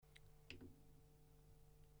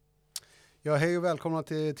Ja, hej och välkomna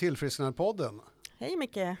till Tillfrisknandet-podden. Hej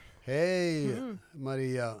Mikael. Hej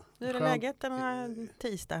Maria. Hur är läget den här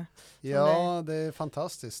tisdag? Ja, det är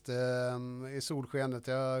fantastiskt. I solskenet.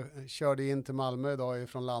 Jag körde in till Malmö idag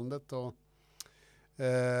från landet och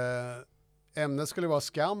ämnet skulle vara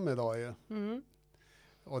skam idag ju. Mm.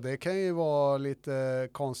 Och det kan ju vara lite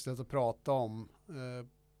konstigt att prata om,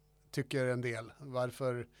 tycker en del.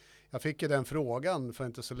 Varför? Jag fick ju den frågan för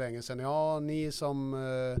inte så länge sedan. Ja, ni som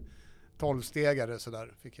 12-stegare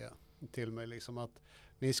sådär fick jag till mig liksom att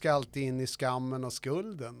ni ska alltid in i skammen och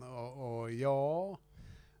skulden. Och ja,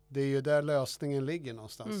 det är ju där lösningen ligger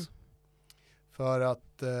någonstans. Mm. För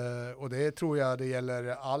att, och det tror jag det gäller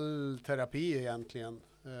all terapi egentligen.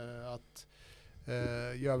 Att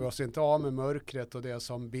gör vi oss inte av med mörkret och det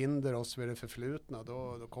som binder oss vid det förflutna,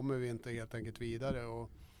 då kommer vi inte helt enkelt vidare.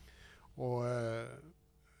 Och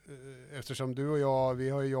eftersom du och jag, vi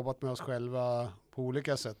har ju jobbat med oss själva på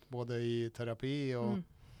olika sätt, både i terapi och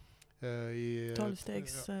i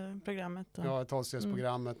 12-stegsprogrammet. Ja,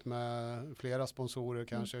 12-stegsprogrammet med flera sponsorer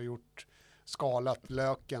kanske har gjort skalat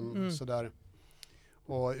löken sådär.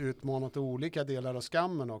 Och utmanat olika delar av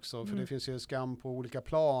skammen också. För det finns ju skam på olika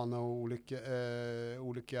plan och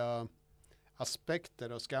olika aspekter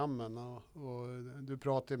av skammen. Och du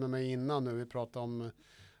pratade med mig innan nu, vi pratade om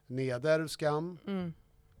nedärvd skam.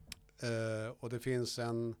 Och det finns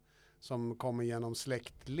en som kommer genom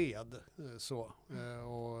släktled.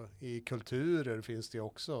 Och i kulturer finns det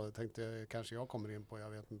också. Jag tänkte kanske jag kommer in på, jag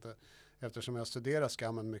vet inte. Eftersom jag studerar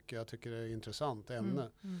skammen mycket, jag tycker det är ett intressant ämne.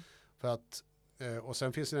 För att, och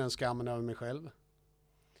sen finns det den skammen över mig själv.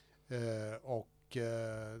 Och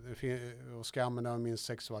skammen över min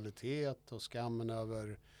sexualitet och skammen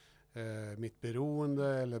över mitt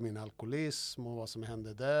beroende eller min alkoholism och vad som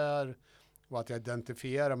hände där. Och att jag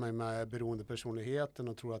identifierar mig med beroendepersonligheten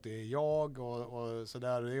och tror att det är jag och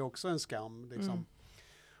sådär. Det är också en skam. Liksom.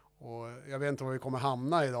 Och jag vet inte var vi kommer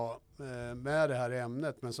hamna idag med det här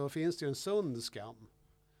ämnet. Men så finns det ju en sund skam.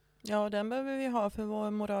 Ja, den behöver vi ha för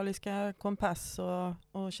vår moraliska kompass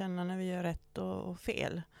och känna när vi gör rätt och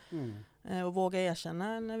fel. Och våga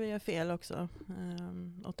erkänna när vi gör fel också.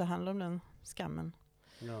 Och ta hand om den skammen.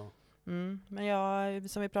 Ja. Men jag,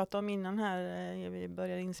 som vi pratade om innan här, vi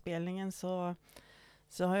började inspelningen så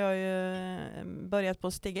har jag ju börjat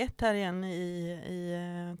på steg 1 här igen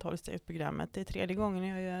i 12-stegsprogrammet. Det är 3:e gången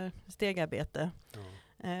jag gör stegarbete.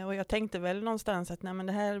 Och jag tänkte väl någonstans att nej, men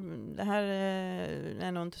det här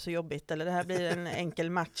är nog inte så jobbigt, eller det här blir en enkel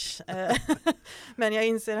match. Men jag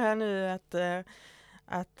inser här nu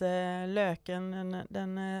att löken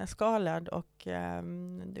den är skalad och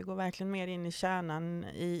det går verkligen mer in i kärnan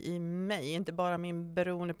i mig. Inte bara min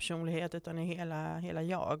beroende personlighet utan i hela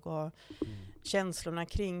jag och känslorna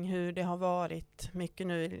kring hur det har varit. Mycket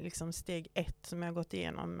nu liksom steg 1 som jag har gått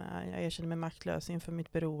igenom. Jag erkänner mig maktlös inför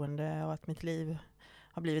mitt beroende och att mitt liv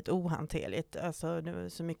har blivit ohanterligt. Alltså det var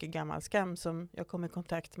så mycket gammal skam som jag kom i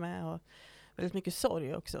kontakt med och väldigt mycket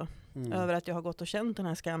sorg också. Över att jag har gått och känt den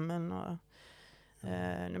här skammen och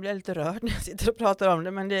nu blir jag lite rörd när jag sitter och pratar om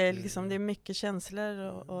det, men det är, liksom, det är mycket känslor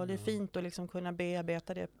och det är fint att liksom kunna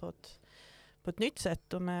bearbeta det på ett nytt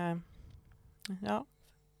sätt. Och med, Ja,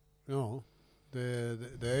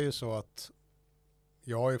 det är ju så att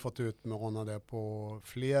jag har ju fått utmana det på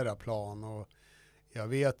flera plan och jag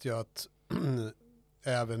vet ju att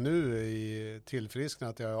även nu i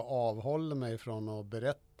tillfrisknandet att jag avhåller mig från att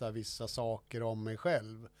berätta vissa saker om mig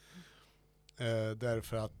själv.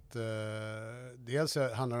 Därför att dels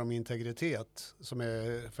handlar det om integritet som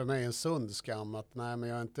är för mig en sund skam. Att nej, men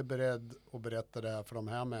jag är inte beredd att berätta det här för de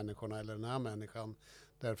här människorna eller den här människan.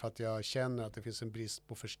 Därför att jag känner att det finns en brist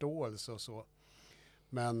på förståelse och så.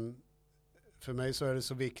 Men för mig så är det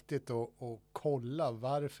så viktigt att kolla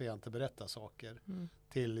varför jag inte berättar saker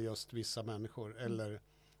till just vissa människor. Eller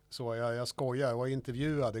så, jag skojar, jag var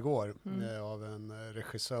intervjuad igår av en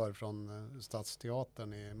regissör från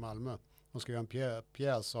Stadsteatern i Malmö. De ska göra en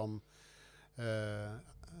pjäs om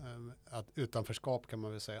att utanförskap kan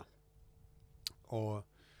man väl säga.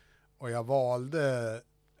 Och jag valde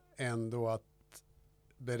ändå att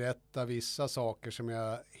berätta vissa saker som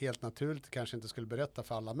jag helt naturligt kanske inte skulle berätta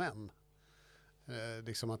för alla män.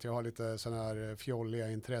 Liksom att jag har lite sådana här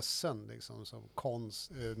fjolliga intressen liksom, som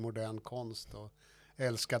modern konst och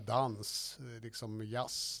älskar dans, liksom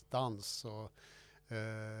jazzdans och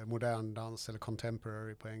modern dans eller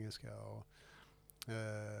contemporary på engelska.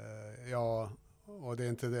 Och det är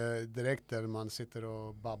inte direkt där man sitter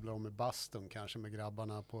och babblar om i bastun kanske med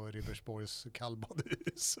grabbarna på Ribersborgs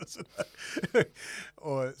kallbadhus.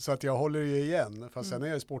 Så att jag håller ju igen. Fast sen är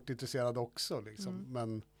jag sportintresserad också. Liksom.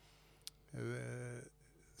 Men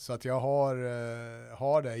Så att jag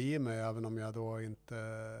har det i mig, även om jag då inte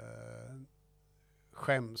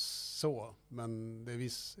skäms så. Men det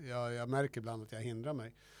är jag märker ibland att jag hindrar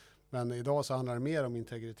mig. Men idag så handlar det mer om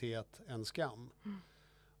integritet än skam.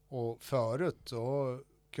 Och förut så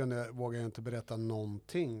vågade jag inte berätta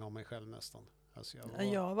någonting om mig själv nästan. Alltså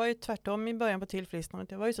jag var ju tvärtom i början på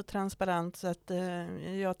tillfrisknandet. Jag var ju så transparent så att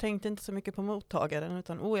jag tänkte inte så mycket på mottagaren,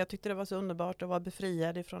 utan jag tyckte det var så underbart att vara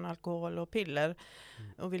befriad ifrån alkohol och piller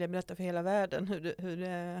och ville berätta för hela världen hur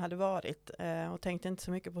det hade varit och tänkte inte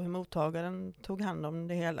så mycket på hur mottagaren tog hand om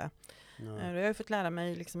det hela. Jag har ju fått lära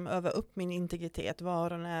mig liksom öva upp min integritet,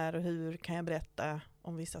 var och när och hur kan jag berätta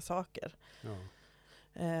om vissa saker. Ja.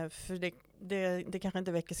 För det kanske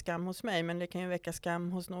inte väcker skam hos mig, men det kan ju väcka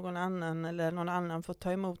skam hos någon annan, eller någon annan får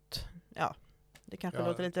ta emot. Ja, det kanske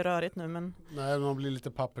låter lite rörigt nu, men... Nej, man blir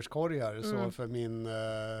lite papperskorgar så för min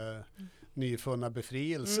nyfunna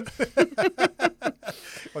befrielse.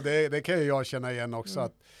 Och det kan ju jag känna igen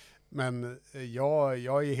också. Men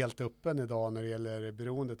jag är helt öppen idag när det gäller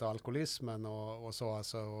beroendet av alkoholismen och så,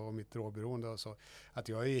 alltså, och mitt drogberoende och så. Att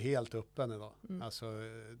jag är helt öppen idag. Alltså,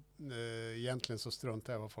 egentligen så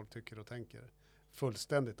struntar jag vad folk tycker och tänker.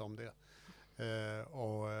 Fullständigt om det.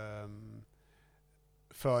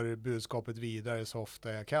 För budskapet vidare så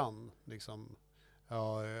ofta jag kan. Liksom,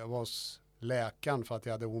 jag var hos läkaren för att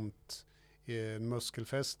jag hade ont i en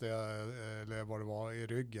muskelfäste eller vad det var i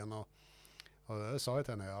ryggen och jag sa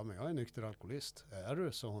till henne, men jag är nykter alkoholist. Är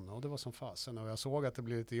du? Så hon, och det var som fasen. Och jag såg att det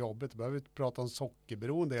blev lite jobbigt. Behöver vi prata om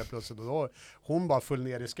sockerberoende helt plötsligt. Och då hon bara föll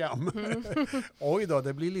ner i skam. Oj då,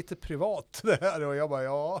 det blir lite privat det här. Och jag bara,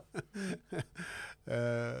 ja.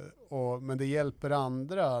 Men det hjälper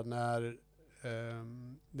andra när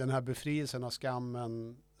den här befrielsen av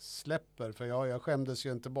skammen släpper. För jag skämdes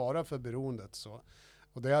ju inte bara för beroendet. Så.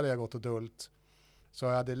 Och det hade jag gått och dult. Så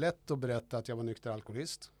jag hade lätt att berätta att jag var nykter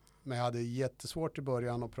alkoholist. Men jag hade jättesvårt i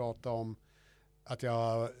början att prata om att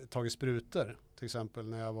jag tagit sprutor, till exempel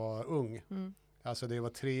när jag var ung. Alltså det var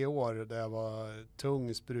 3 år där jag var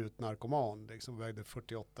tung sprutnarkoman, liksom vägde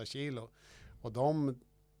 48 kilo. Och de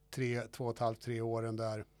 2,5-3 åren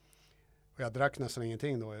där, och jag drack nästan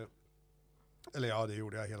ingenting då. Eller ja, det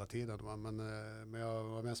gjorde jag hela tiden, men jag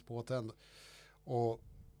var mest påtänd. Och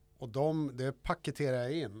det paketerade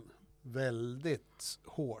jag in väldigt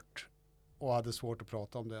hårt. Och hade svårt att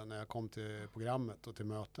prata om det när jag kom till programmet och till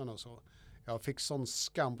möten och så. Jag fick sån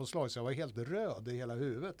skampåslag så jag var helt röd i hela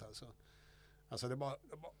huvudet. Alltså det bara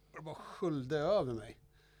sköljde över mig.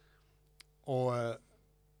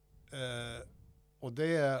 Och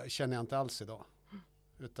det känner jag inte alls idag.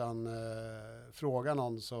 Utan fråga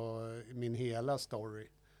någon så min hela story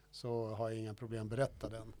så har jag inga problem att berätta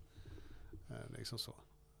den. Liksom så.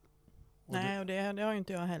 Nej, och det har ju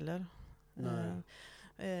inte jag heller. Nej.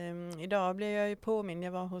 Idag blev jag ju påmind,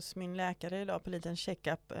 jag var hos min läkare idag på liten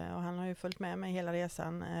check-up och han har ju följt med mig hela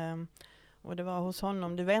resan och det var hos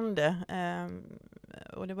honom det vände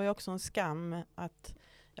och det var ju också en skam att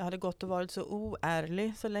jag hade gått och varit så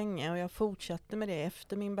oärlig så länge och jag fortsatte med det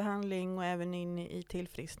efter min behandling och även in i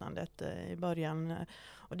tillfrisknandet i början.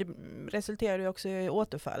 Och det resulterade ju också i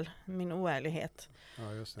återfall, min oärlighet.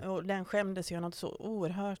 Ja, just det. Och den skämdes jag något så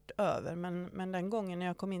oerhört över. Men den gången när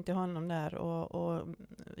jag kom in till honom där och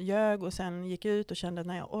ljög och sen gick ut och kände att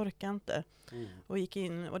nej, jag orkar inte. Och gick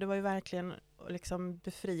in, och det var ju verkligen liksom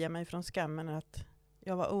befria mig från skammen att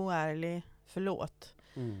jag var oärlig, förlåt.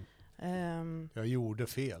 Jag gjorde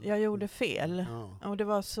fel. Jag gjorde fel. Ja. Och det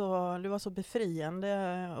var så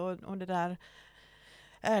befriande och det där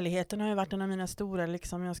ärligheten har ju varit en av mina stora,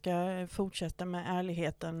 liksom jag ska fortsätta med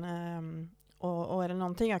ärligheten och är det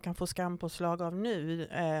någonting jag kan få skampåslag av nu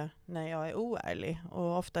när jag är oärlig,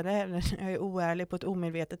 och ofta det är när jag är oärlig på ett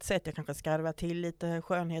omedvetet sätt, jag kanske skarvar till lite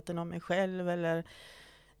skönheten om mig själv eller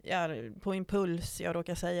på impuls jag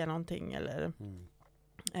råkar säga någonting eller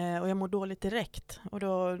och jag mår dåligt direkt och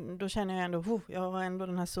då känner jag ändå jag har ändå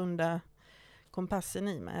den här sunda kompassen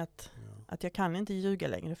i mig att jag kan inte ljuga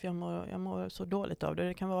längre för jag mår så dåligt av det.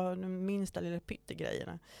 Det kan vara de minsta lilla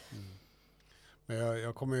pyttegrejerna. Men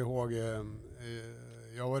jag kommer ihåg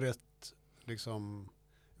jag var rätt liksom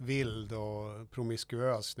vild och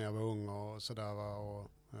promiskuös när jag var ung och sådär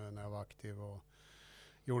och när jag var aktiv och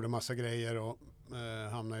gjorde massa grejer och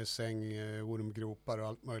hamnade i säng, ormgropar och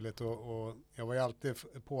allt möjligt och jag var ju alltid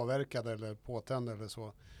påverkad eller påtänd eller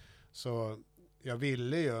så. Så jag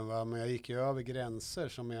ville ju, men jag gick ju över gränser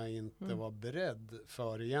som jag inte var beredd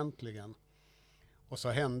för egentligen. Och så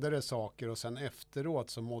hände det saker och sen efteråt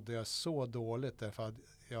så mådde jag så dåligt därför att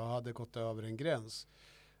jag hade gått över en gräns.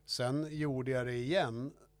 Sen gjorde jag det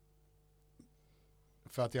igen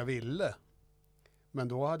för att jag ville. Men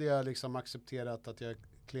då hade jag liksom accepterat att jag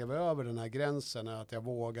klev över den här gränsen, att jag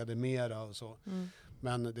vågade mera och så. Mm.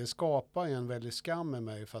 Men det skapar ju en väldig skam med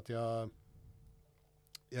mig för att jag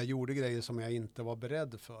gjorde grejer som jag inte var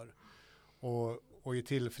beredd för. Och i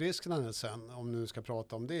tillfrisknandet sen, om nu ska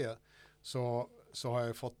prata om det, så har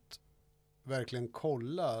jag fått verkligen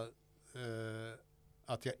kolla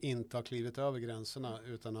att jag inte har klivit över gränserna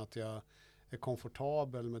utan att jag är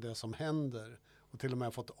komfortabel med det som händer. Och till och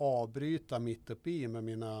med fått avbryta mitt uppe i med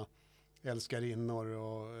mina älskarinnor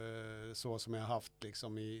och så som jag haft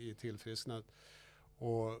liksom i tillfrisknandet.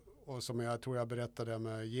 Och som jag tror jag berättade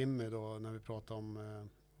med Jimmy då när vi pratade om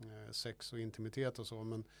sex och intimitet och så.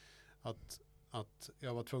 Men att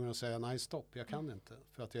jag var tvungen att säga nej, stopp, jag kan inte.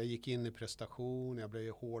 För att jag gick in i prestation, jag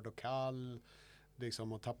blev hård och kall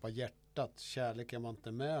liksom, och tappade hjärtat. Kärleken var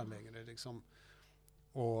inte med längre. Liksom.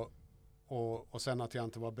 Och sen att jag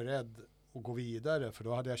inte var beredd att gå vidare, för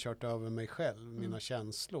då hade jag kört över mig själv, mina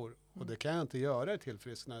känslor. Och det kan jag inte göra i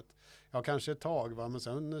tillfrisknandet. Ja, kanske ett tag, va? Men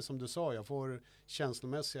sen som du sa, jag får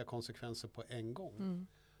känslomässiga konsekvenser på en gång. Mm.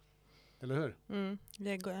 Eller hur? Mm.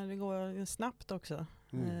 Det går snabbt också.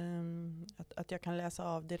 Att jag kan läsa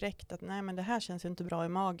av direkt att nej, men det här känns inte bra i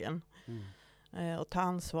magen. Och ta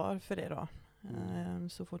ansvar för det då.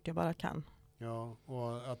 Så fort jag bara kan. Ja,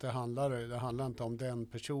 och att det handlar inte om den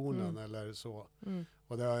personen eller så.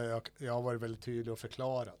 Och det har jag har varit väldigt tydlig och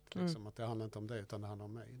förklarat liksom, att det handlar inte om det utan det handlar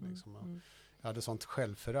om mig. Liksom. Jag hade sånt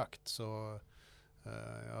självförakt så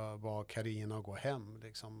jag var Carina och gå hem,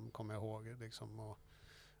 liksom, kommer jag ihåg. Liksom, och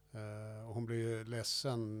hon blev ju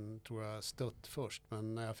ledsen, tror jag, stött först.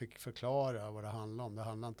 Men när jag fick förklara vad det handlade om, det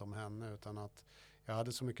handlade inte om henne utan att jag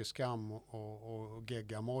hade så mycket skam och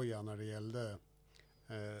geggamoja när det gällde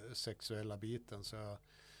sexuella biten så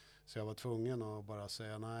jag var tvungen att bara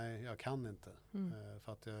säga nej, jag kan inte.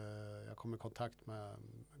 För att jag kom i kontakt med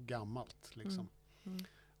gammalt liksom.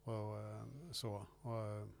 Och så.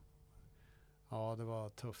 Och, ja, det var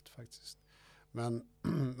tufft faktiskt.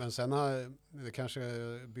 Men sen har det kanske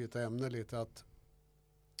byta ämne lite att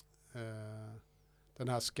den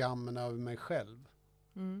här skammen över mig själv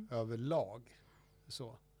överlag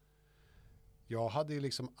så. Jag hade ju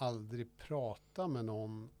liksom aldrig pratat med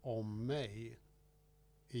någon om mig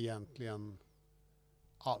egentligen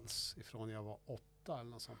alls ifrån jag var 8 eller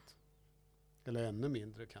något sånt. Eller ännu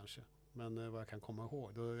mindre kanske. Men vad jag kan komma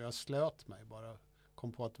ihåg. Då jag slöt mig bara.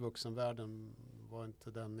 Kom på att vuxenvärlden var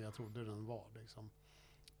inte den jag trodde den var. Liksom.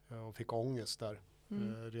 Och fick ångest där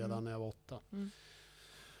redan när jag var 8.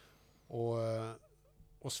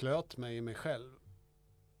 Och slöt mig i mig själv.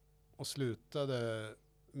 Och slutade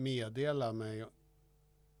meddela mig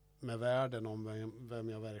med världen om vem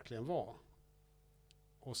jag verkligen var.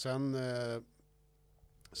 Och sen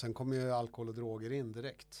kom ju alkohol och droger in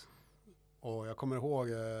direkt. Och jag kommer ihåg,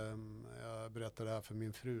 jag berättade det här för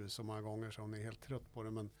min fru så många gånger så hon är helt trött på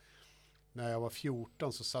det. Men när jag var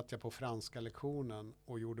 14 så satt jag på franska lektionen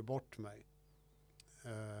och gjorde bort mig.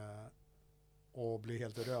 Och blev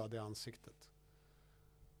helt röd i ansiktet.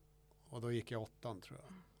 Och då gick jag 8 tror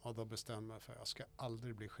jag. Och då bestämde jag mig för att jag ska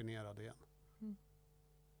aldrig bli generad igen.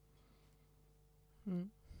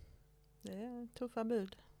 Det är tuffa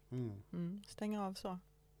bud. Stänga av så.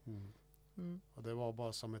 Och det var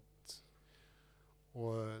bara som ett...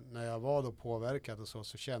 Och när jag var då påverkad och så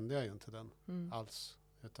kände jag ju inte den alls.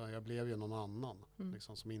 Utan jag blev ju någon annan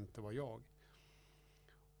liksom, som inte var jag.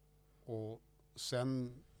 Och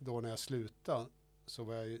sen då när jag slutade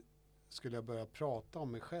så skulle jag börja prata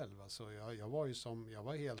om mig själv. Alltså jag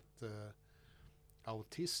var helt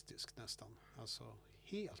autistisk nästan. Alltså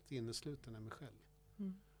helt innesluten i mig själv.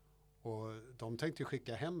 Och de tänkte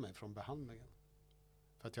skicka hem mig från behandlingen.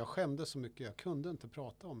 För att jag skämde så mycket. Jag kunde inte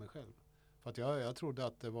prata om mig själv. För att jag trodde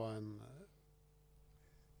att det var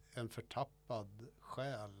en förtappad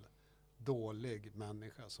själ, dålig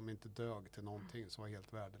människa som inte dög till någonting, som var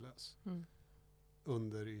helt värdelös.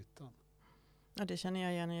 Under ytan. Ja, det känner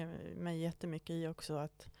jag igen mig jättemycket i också.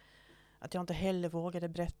 Att jag inte heller vågade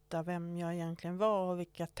berätta vem jag egentligen var och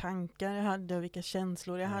vilka tankar jag hade och vilka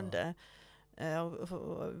känslor jag hade. Och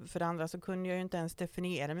för det andra så kunde jag ju inte ens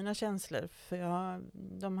definiera mina känslor. För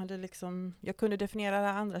jag kunde definiera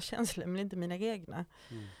alla andra känslor men inte mina egna.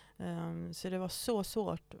 Så det var så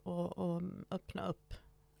svårt att öppna upp.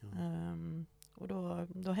 Och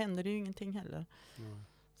då händer det ju ingenting heller.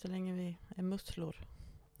 Så länge vi är musslor.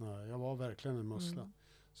 Nej, jag var verkligen en mussla.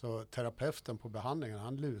 Så terapeuten på behandlingen,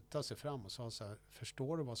 han lutade sig fram och sa så här: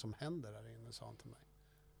 förstår du vad som händer här inne, sa han till mig.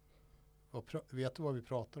 Och vet du vad vi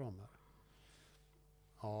pratar om här?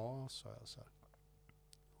 Ja, sa jag så här.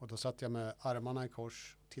 Och då satt jag med armarna i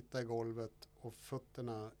kors, tittade i golvet och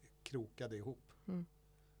fötterna krokade ihop.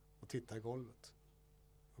 Och tittade i golvet.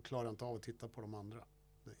 Och klarade inte av att titta på de andra.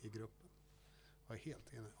 i gruppen. Var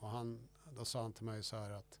helt inne. Och då sa han till mig så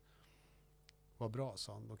här att vad bra,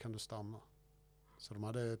 sa han, då kan du stanna. Så de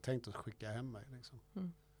hade tänkt att skicka hem mig liksom.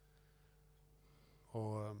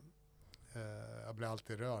 Och jag blir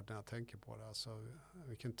alltid rörd när jag tänker på det. Alltså,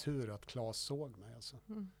 vilken tur att Claes såg mig. Alltså.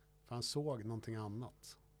 För han såg någonting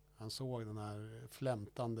annat. Han såg den här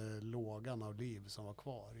flämtande lågan av liv som var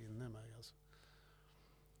kvar inne i mig. Alltså.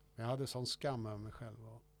 Men jag hade sån skam över mig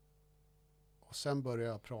själv. Och sen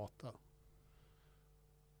började jag prata.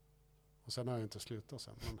 Och sen har jag inte slutat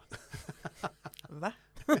sen. Men Va?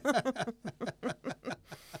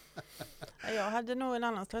 Jag hade nog en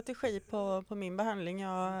annan strategi på min behandling.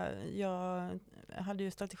 Jag hade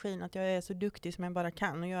ju strategin att jag är så duktig som jag bara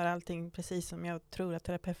kan och gör allting precis som jag tror att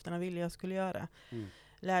terapeuterna ville jag skulle göra.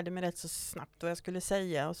 Lärde mig rätt så snabbt vad jag skulle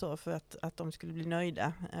säga och så för att de skulle bli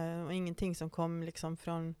nöjda. Och ingenting som kom liksom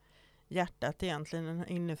från hjärtat egentligen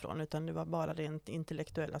inifrån, utan det var bara rent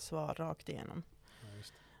intellektuella svar rakt igenom.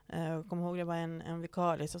 Jag kommer ihåg det var en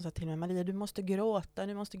vikarie som sa till mig: Maria, du måste gråta.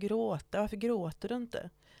 Varför gråter du inte?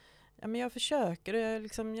 Ja, men jag försöker.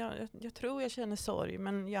 Jag tror jag känner sorg,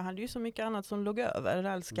 men jag hade ju så mycket annat som låg över.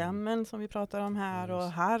 All skammen som vi pratar om här och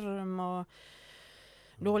harm och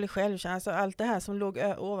dålig självkänsla. Alltså allt det här som låg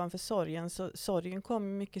ovanför sorgen. Så sorgen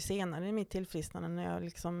kom mycket senare i mitt tillfrisknande när jag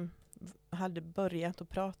liksom hade börjat att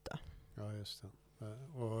prata. Ja, just det.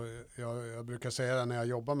 Och jag brukar säga det när jag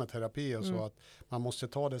jobbar med terapi och så, att man måste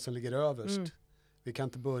ta det som ligger överst. Vi kan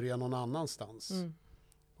inte börja någon annanstans.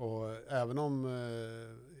 Och även om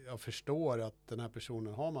jag förstår att den här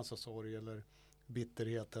personen har massa sorg eller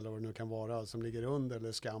bitterhet eller vad det nu kan vara som ligger under,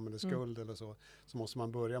 eller skam eller skuld eller så måste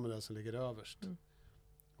man börja med det som ligger överst.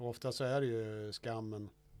 Och ofta så är det ju skammen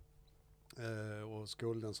och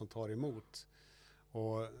skulden som tar emot.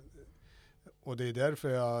 Och det är därför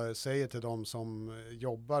jag säger till dem som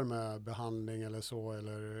jobbar med behandling eller så,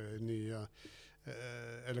 eller nya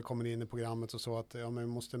eller kommer in i programmet och så, att men vi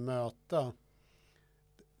måste möta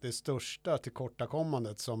det största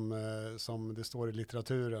tillkortakommandet som det står i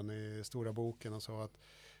litteraturen, i stora boken och så, att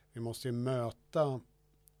vi måste ju möta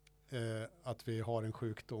att vi har en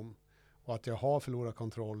sjukdom och att jag har förlorat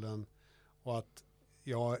kontrollen och att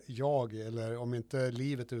jag eller om inte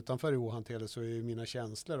livet utanför är ohanterligt så är ju mina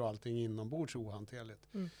känslor och allting inombords ohanterligt.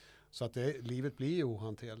 Så att livet blir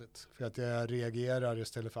ohanterligt för att jag reagerar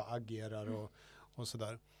istället för agerar och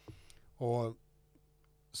sådär. Och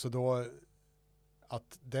så då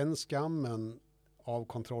att den skammen av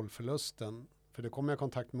kontrollförlusten, för det kommer jag i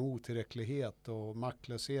kontakt med otillräcklighet och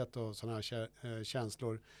maktlöshet och sådana här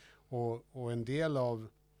känslor, och en del av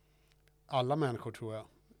alla människor tror jag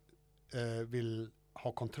vill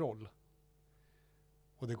ha kontroll.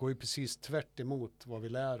 Och det går ju precis tvärt emot vad vi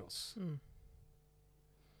lär oss.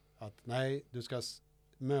 Att nej, du ska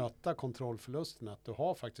möta kontrollförlusten, att du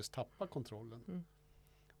har faktiskt tappat kontrollen.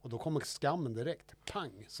 Och då kommer skammen direkt.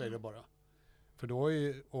 Pang, säger det bara. För då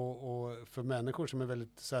är och för människor som är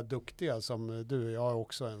väldigt så här duktiga som du, jag är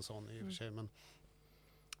också en sån i och för sig, men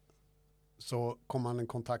så kommer man i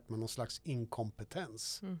kontakt med någon slags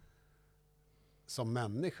inkompetens som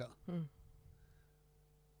människa.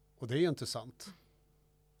 Och det är ju inte sant.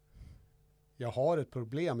 Jag har ett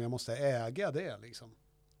problem, jag måste äga det liksom.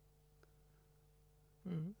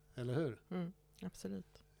 Eller hur?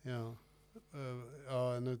 Absolut. Ja.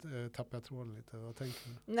 Nu tappar jag tråden lite. Vad tänker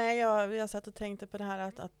du? Nej, jag satt och tänkte på det här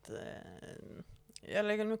att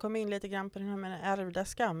jag kom in lite grann på den här med ärvda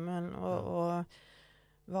skammen och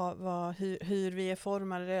hur vi är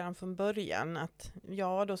formade redan från början. Att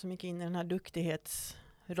jag då som gick in i den här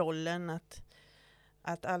duktighetsrollen,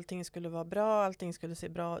 att allting skulle vara bra, allting skulle se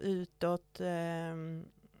bra utåt.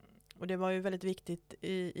 Och det var ju väldigt viktigt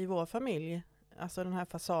i vår familj. Alltså den här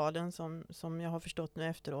fasaden som jag har förstått nu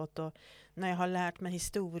efteråt. Och när jag har lärt mig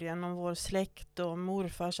historien om vår släkt och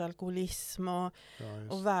morfars alkoholism och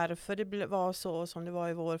varför det var så som det var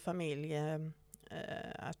i vår familj.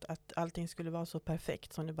 Att allting skulle vara så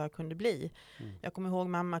perfekt som det bara kunde bli. Jag kommer ihåg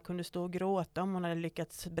mamma kunde stå och gråta om hon hade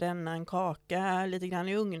lyckats bränna en kaka lite grann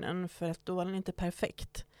i ugnen, för att då var den inte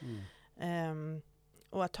perfekt.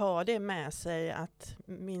 Och att ha det med sig, att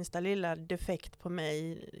minsta lilla defekt på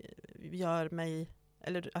mig gör mig,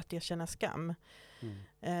 eller att jag känner skam.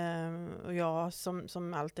 Och jag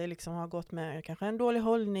som alltid liksom har gått med kanske en dålig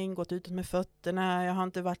hållning, gått ut med fötterna, jag har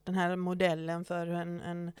inte varit den här modellen för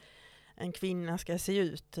en kvinna ska se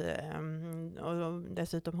ut, och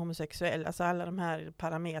dessutom homosexuell, alltså alla de här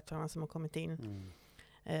parametrarna som har kommit in.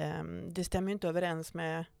 Det stämmer ju inte överens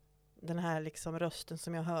med den här liksom rösten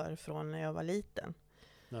som jag hör från när jag var liten.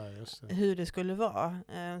 Nej, just det. Hur det skulle vara.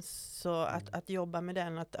 Så att jobba med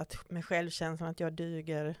den, att med självkänslan, att jag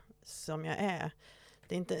duger som jag är.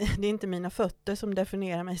 det är inte mina fötter som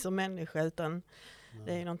definierar mig som människa, utan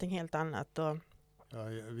det är någonting helt annat. Och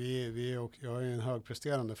ja, jag är en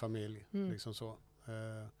högpresterande familj. Liksom så.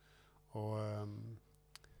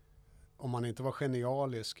 Om man inte var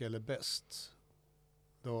genialisk eller bäst,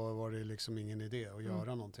 då var det liksom ingen idé att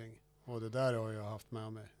göra någonting. Och det där har jag haft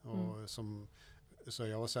med mig. Och så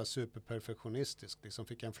jag var så här superperfektionistisk. Liksom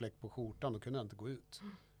fick jag en fläck på skjortan, då kunde jag inte gå ut.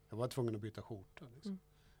 Jag var tvungen att byta skjorta. Liksom.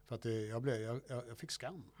 För att jag fick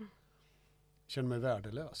skam. Kände mig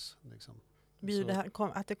värdelös. Liksom.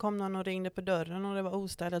 Att det kom någon och ringde på dörren och det var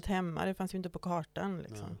ostädat hemma, det fanns ju inte på kartan.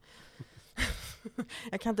 Liksom.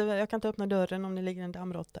 Jag kan inte öppna dörren om det ligger en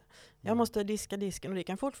dammråtta. Jag måste diska disken, och det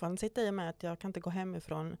kan fortfarande sitta i med att jag kan inte gå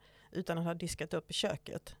hemifrån utan att ha diskat upp i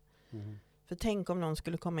köket. För tänk om någon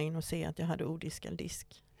skulle komma in och se att jag hade odiskad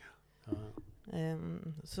disk.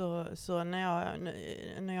 Så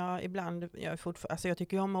när jag ibland, jag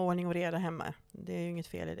tycker ju om ordning och reda hemma. Det är ju inget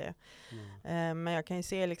fel i det. Men jag kan ju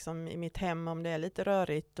se liksom i mitt hem om det är lite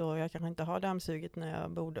rörigt och jag kanske inte har dammsugit när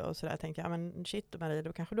jag borde och sådär. Tänker jag, men shit Marie,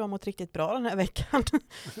 då kanske du har mått riktigt bra den här veckan.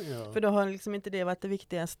 För då har liksom inte det varit det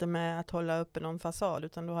viktigaste med att hålla uppe någon fasad,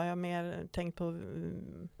 utan då har jag mer tänkt på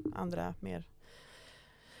andra mer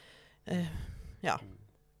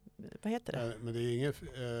vad heter det? Men det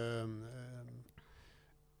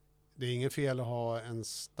är inget fel att ha en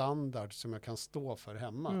standard som jag kan stå för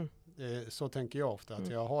hemma. Så tänker jag ofta, att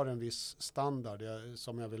jag har en viss standard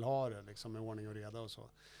som jag vill ha det, liksom med ordning och reda och så.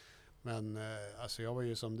 Men alltså jag var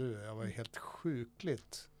ju som du, jag var helt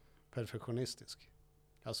sjukligt perfektionistisk.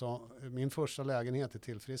 Alltså min första lägenhet i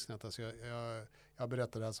tillfrisknandet, alltså jag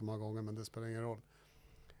berättar det här så många gånger, men det spelar ingen roll.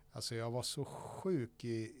 Alltså jag var så sjuk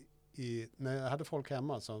när jag hade folk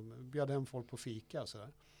hemma, så bjöd hem folk på fika och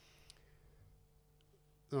sådär.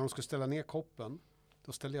 När de skulle ställa ner koppen,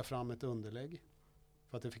 då ställde jag fram ett underlägg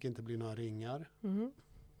för att det fick inte bli några ringar.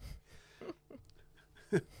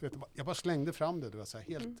 Jag bara slängde fram det var så här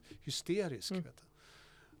helt hysterisk. Vet du.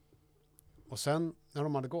 Och sen när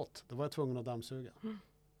de hade gått, då var jag tvungen att dammsuga.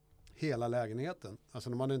 Hela lägenheten. Alltså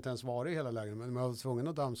de hade inte ens varit i hela lägenheten, men jag var tvungen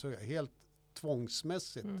att dammsuga helt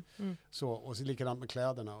tvångsmässigt. Så, och så likadant med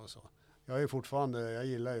kläderna och så. Jag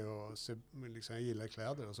gillar ju jag gillar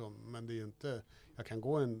kläder och så, men det är ju inte, jag kan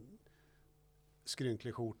gå en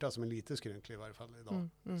skrynklig skjorta som är lite skrynklig i varje fall idag.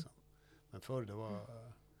 Liksom. Men förr det var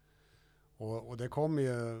och det kommer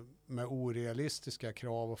ju med orealistiska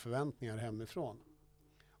krav och förväntningar hemifrån.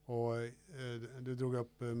 Och du drog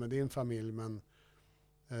upp med din familj, men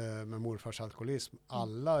med morfars alkoholism.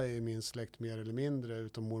 Alla i min släkt mer eller mindre,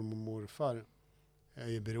 utom mormor och morfar, är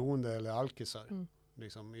ju beroende eller alkisar.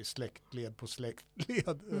 Liksom i släktled på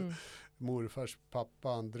släktled. Morfars pappa,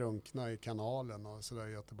 han drunknade i kanalen och sådär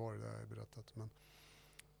i Göteborg, det har jag berättat.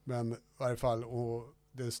 Men i varje fall, och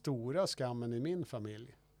den stora skammen i min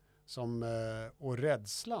familj, och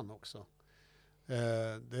rädslan också,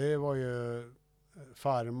 det var ju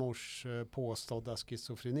farmors påstådda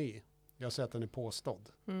schizofreni. Jag har sett att den är påstådd.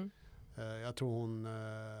 Jag tror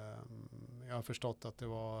jag har förstått att det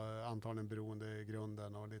var antagligen beroende i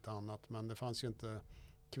grunden och lite annat, men det fanns ju inte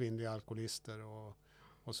kvinnliga alkoholister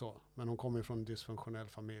och så. Men hon kom ju från en dysfunktionell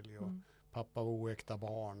familj och pappa var oäkta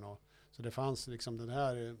barn. Så det fanns liksom den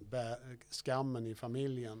här skammen i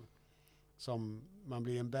familjen som man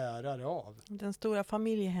blir en bärare av. Den stora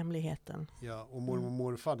familjehemligheten. Ja, och mormor och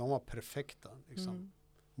morfar, de var perfekta. Liksom.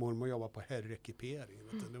 Mormor jobbade på herrekipering.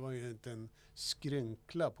 Det var ju inte en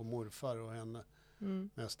skrynkla på morfar och henne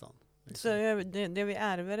nästan. Liksom. Så det vi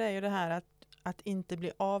ärver är ju det här att inte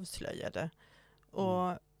bli avslöjade.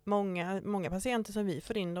 Och många patienter som vi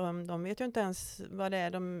får in, de vet ju inte ens vad det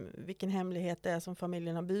är, vilken hemlighet det är som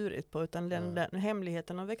familjen har burit på, utan den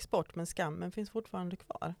hemligheten har växt bort, men skammen finns fortfarande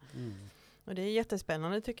kvar. Och det är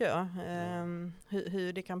jättespännande tycker jag,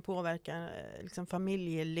 hur det kan påverka liksom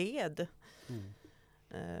familjeled.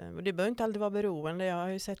 Och det behöver inte alltid vara beroende. Jag har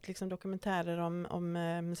ju sett liksom dokumentärer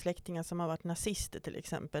om släktingar som har varit nazister till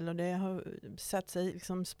exempel, och det har satt sig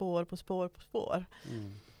liksom spår på spår på spår.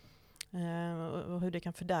 Och hur det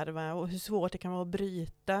kan fördärva och hur svårt det kan vara att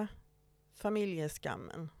bryta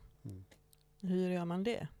familjeskammen. Hur gör man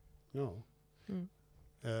det? Ja.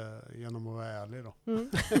 Genom att vara ärlig då.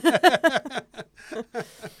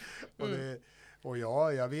 Och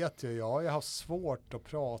jag vet ju, jag har ju haft svårt att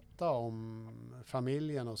prata om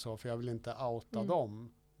familjen och så, för jag vill inte outa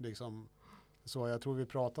dem. Liksom. Så jag tror vi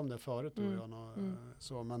pratade om det förut.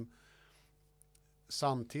 Så, men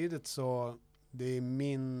samtidigt så det är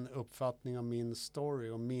min uppfattning och min story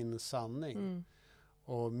och min sanning.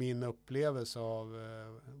 Och min upplevelse av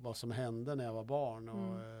vad som hände när jag var barn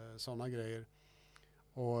och sådana grejer.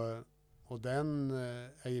 Och den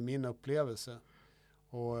är ju min upplevelse.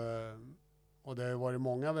 Och det har varit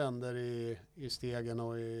många vändor i stegen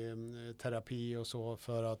och i terapi och så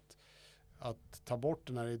för att ta bort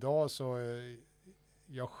den här. Idag så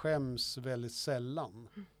jag skäms väldigt sällan.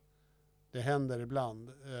 Det händer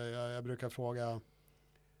ibland. Jag brukar fråga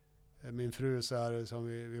min fru så här, som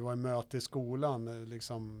vi var i möte i skolan,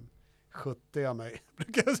 liksom 70 jag mig,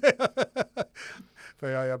 brukar jag säga. För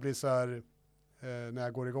jag blir så här, när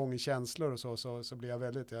jag går igång i känslor och så blir jag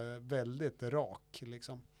är väldigt rak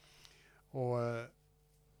liksom.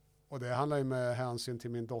 Och det handlar ju med hänsyn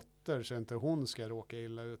till min dotter så inte hon ska råka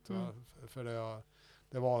illa ut. För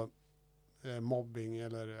det var mobbing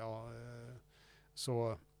eller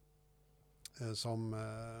så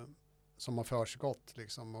som har försiggått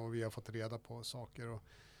liksom, och vi har fått reda på saker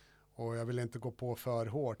och jag vill inte gå på för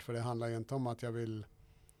hårt, för det handlar ju inte om att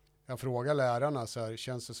jag frågar lärarna så här,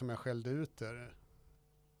 känns det som jag skällde ut er?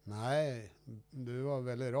 Nej, du var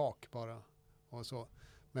väldigt rak bara och så.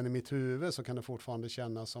 Men i mitt huvud så kan det fortfarande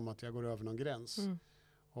kännas som att jag går över någon gräns.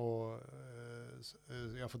 Och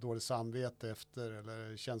jag får dåligt samvete efter, eller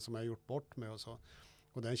det känns som jag har gjort bort mig och så.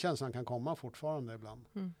 Och den känslan kan komma fortfarande ibland.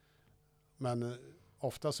 Men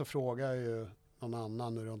ofta så frågar jag ju någon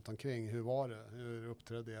annan runt omkring, hur var det? Hur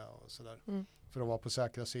uppträdde jag? Och sådär. För att vara på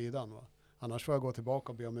säkra sidan. Va? Annars får jag gå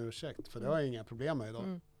tillbaka och be om ursäkt. För det har jag inga problem med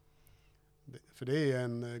idag. För det är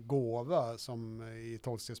en gåva som i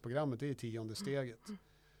 12-stegsprogrammet, det är 10:e steget.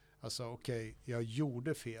 Alltså okej, jag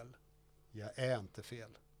gjorde fel. Jag är inte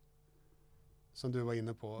fel. Som du var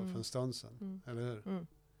inne på för en stund sedan. Eller hur?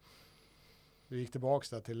 Du gick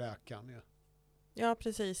tillbaka där till läkaren. Ja, ja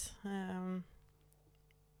precis.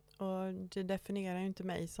 Och det definierar ju inte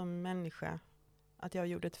mig som människa att jag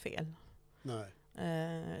gjorde ett fel. Nej.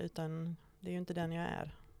 Utan det är ju inte den jag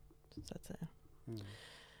är, så att säga.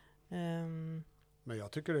 Men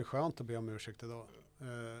jag tycker det är skönt att be om ursäkt idag.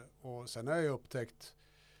 Och sen har jag upptäckt,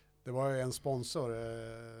 det var ju en sponsor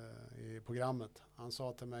i programmet. Han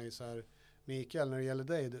sa till mig så här, Mikael, när det gäller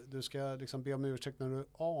dig, du ska liksom be om ursäkt när du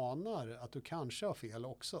anar att du kanske har fel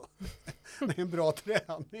också. Det är en bra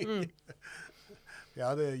träning. Jag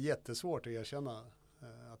hade jättesvårt att erkänna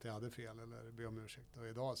att jag hade fel eller be om ursäkt. Och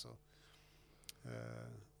idag så.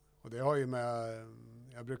 Och det har ju med,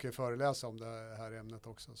 jag brukar ju föreläsa om det här ämnet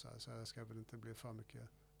också. Så jag ska väl inte bli för mycket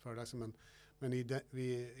föreläsning. Men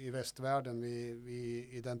vi i västvärlden, vi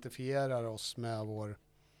identifierar oss med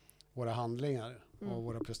våra handlingar och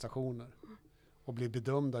våra prestationer. Och blir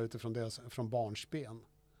bedömda utifrån det från barnsben.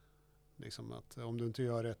 Liksom att om du inte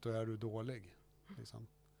gör rätt, då är du dålig. Liksom.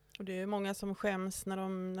 Och det är många som skäms när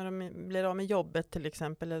de blir av med jobbet till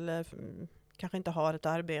exempel. Eller kanske inte har ett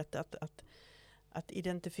arbete. Att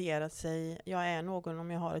identifiera sig. Jag är någon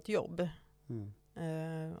om jag har ett jobb.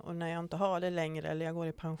 Och när jag inte har det längre eller jag går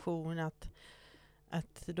i pension.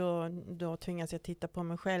 Att då tvingas jag titta på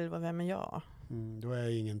mig själv och vem är jag? Då är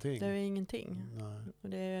jag ingenting. Det är ingenting. Och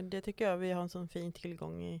det tycker jag vi har en sån fin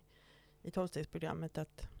tillgång i 12-stegsprogrammet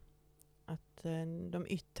att de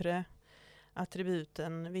yttre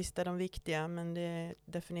attributen, visst är de viktiga, men det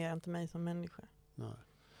definierar inte mig som människa. Nej.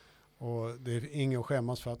 Och det är ingen att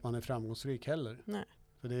skämmas för att man är framgångsrik heller. Nej.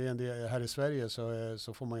 För det är en del, här i Sverige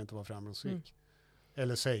så får man inte vara framgångsrik.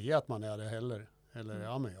 Eller säga att man är det heller. Eller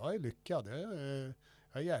ja, men jag är lyckad.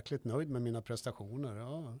 Jag är jäkligt nöjd med mina prestationer.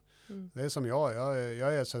 Ja. Det är som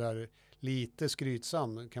jag är sådär lite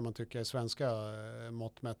skrytsam kan man tycka i svenska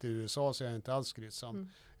mått mätt. I USA så är jag inte alls skrytsam.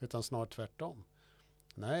 Utan snart tvärtom.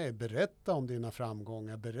 Nej, berätta om dina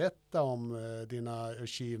framgångar. Berätta om dina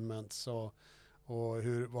achievements och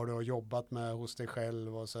vad du har jobbat med hos dig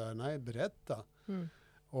själv. Och så här. Nej, berätta.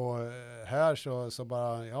 Och här så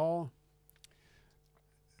bara, ja.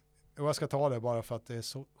 Jag ska ta det bara för att det är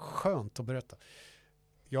så skönt att berätta.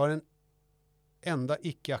 Jag är den enda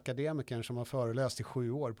icke-akademikern som har föreläst i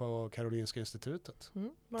 7 år på Karolinska institutet.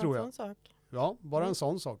 Bara tror en jag. sån sak. Ja, bara en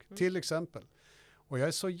sån sak. Till exempel. Och jag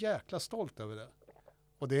är så jäkla stolt över det.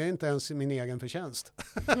 Och det är inte ens min egen förtjänst.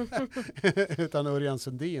 Utan Örjan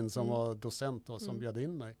Sundin som var docent och som bjöd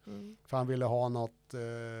in mig. För han ville ha något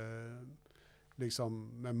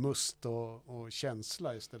liksom med must och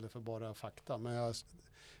känsla istället för bara fakta. Men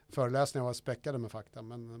föreläsningar var späckade med fakta.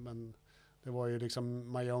 Men det var ju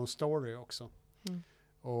liksom my own story också.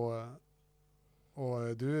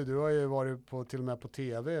 Och du har ju varit till och med på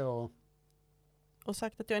tv och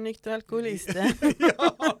sagt att jag är nykter alkoholist.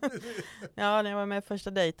 Ja, när jag var med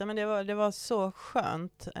första dejten. Men det var så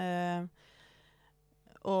skönt.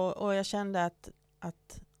 Och jag kände att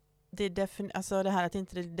alltså det här att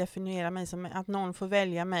inte definiera mig som att någon får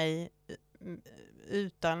välja mig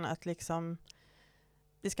utan att liksom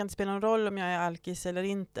det ska inte spela någon roll om jag är alkis eller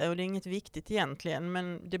inte, och det är inget viktigt egentligen,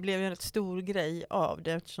 men det blev en rätt stor grej av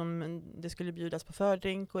det eftersom det skulle bjudas på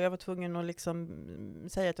fördrink och jag var tvungen att liksom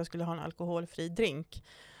säga att jag skulle ha en alkoholfri drink.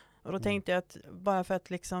 Och då tänkte jag att bara för att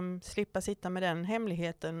liksom slippa sitta med den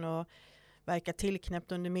hemligheten och verka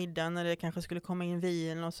tillknäppt under middagen när det kanske skulle komma in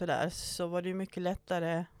vin och sådär, så var det ju mycket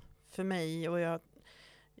lättare för mig, och jag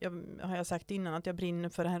har jag sagt innan att jag brinner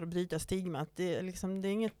för det här att bryta stigmat. Det är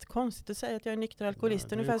inget konstigt att säga att jag är nykter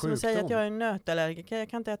alkoholist. Ungefär som att säga att jag är nötallergiker. Jag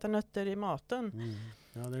kan inte äta nötter i maten.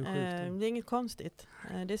 Ja, det är det är inget konstigt.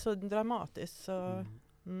 Det är så dramatiskt. Så,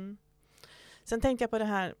 Sen tänkte jag på det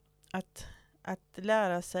här att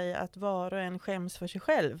lära sig att var och en skäms för sig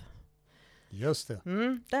själv. Just det.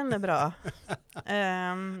 Den är bra.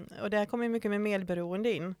 Och där kommer mycket med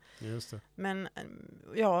medberoende in. Just det. Men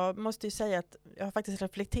jag måste ju säga att jag har faktiskt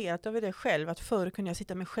reflekterat över det själv. Att förr kunde jag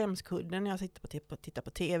sitta med skämskudden när jag tittar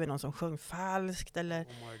på tv. Någon som sjöng falskt eller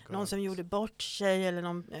någon som gjorde bort sig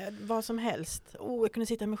eller vad som helst. Jag kunde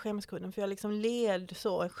sitta med skämskudden för jag liksom led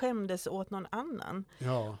så. Jag skämdes åt någon annan.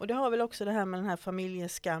 Ja. Och det har väl också det här med den här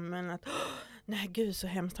familjeskammen. Att nej gud så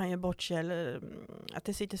hemskt han gör bort sig, eller att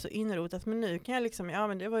det sitter så inrotat, men nu kan jag liksom,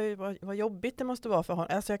 men det var ju vad jobbigt det måste vara för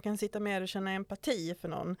honom, alltså jag kan sitta med och känna empati för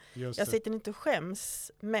någon, jag sitter inte och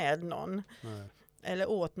skäms med någon. Nej. Eller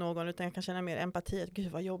åt någon, utan jag kan känna mer empati, att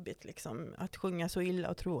gud vad jobbigt liksom, att sjunga så illa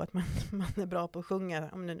och tro att man är bra på att sjunga,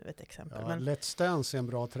 om det nu är ett exempel. Ja, Let's Dance är en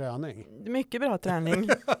bra träning. Mycket bra träning.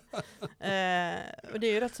 Och det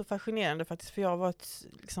är ju rätt så fascinerande faktiskt, för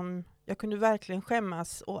jag kunde verkligen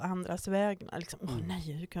skämmas å andras vägnar. Liksom,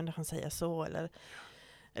 nej, hur kunde han säga så?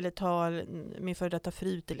 Eller ta min före detta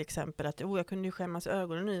fru till exempel, att jag kunde ju skämmas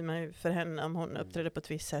ögonen i mig för henne om hon uppträdde på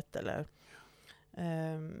ett visst sätt, eller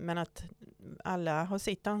men att alla har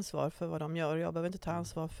sitt ansvar för vad de gör. Jag behöver inte ta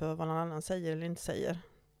ansvar för vad någon annan säger eller inte säger.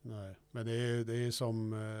 Nej, men det är som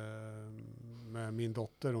med min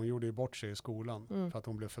dotter. Hon gjorde ju bort sig i skolan för att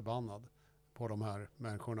hon blev förbannad på de här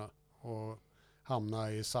människorna och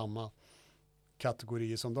hamnade i samma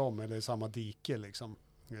kategori som dem, eller i samma dike liksom.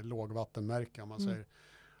 Lågvattenmärke om man säger.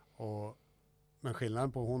 Men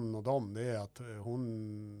skillnaden på hon och dem, det är att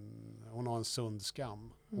hon har en sund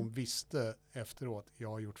skam. Hon visste efteråt, jag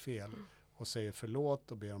har gjort fel. Och säger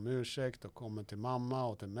förlåt och ber om ursäkt och kommer till mamma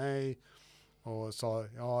och till mig. Och sa,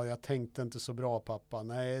 jag tänkte inte så bra pappa.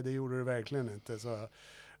 Nej, det gjorde du verkligen inte. Så,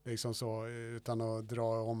 liksom så, utan att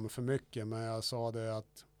dra om för mycket. Men jag sa det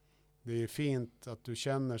att det är fint att du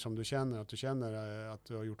känner som du känner. Att du känner att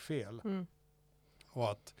du har gjort fel.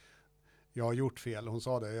 Och att jag har gjort fel. Hon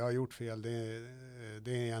sa det, jag har gjort fel. Det är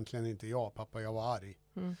egentligen inte jag, pappa. Jag var arg.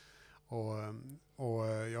 Och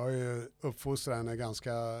jag har ju uppfostrat henne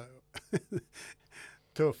ganska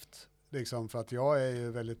tufft. Liksom, för att jag är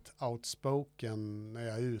ju väldigt outspoken när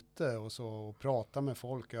jag är ute och pratar med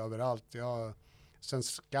folk överallt. Sen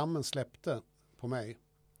skammen släppte på mig,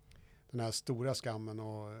 den här stora skammen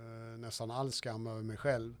och nästan all skam över mig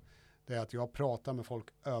själv, det är att jag pratar med folk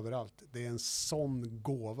överallt. Det är en sån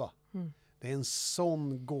gåva. Det är en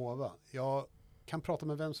sån gåva. Jag kan prata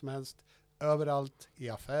med vem som helst överallt, i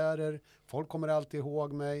affärer. Folk kommer alltid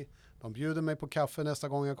ihåg mig. De bjuder mig på kaffe nästa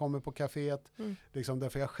gång jag kommer på kaféet. Liksom,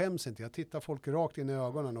 därför jag skäms inte. Jag tittar folk rakt in i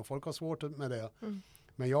ögonen och folk har svårt med det.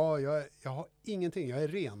 Men jag har ingenting. Jag är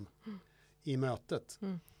ren i mötet.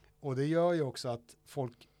 Och det gör ju också att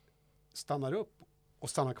folk stannar upp och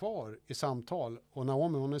stannar kvar i samtal. Och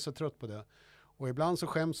Naomi, hon är så trött på det. Och ibland så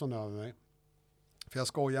skäms hon över mig. För jag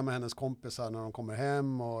skojar med hennes kompisar när de kommer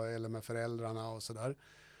hem eller med föräldrarna och sådär.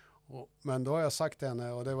 Men då har jag sagt till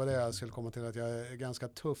henne, och det var det jag skulle komma till, att jag är ganska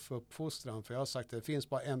tuff uppfostran. För jag har sagt att det finns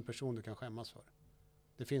bara en person du kan skämmas för.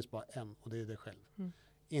 Det finns bara en, och det är dig själv.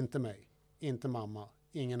 Inte mig, inte mamma,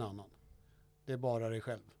 ingen annan. Det är bara dig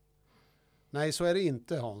själv. Nej, så är det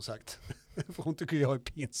inte, har hon sagt. För hon tycker jag är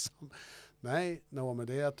pinsam. Nej, men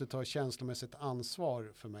det är att du tar känslomässigt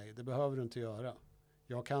ansvar för mig. Det behöver du inte göra.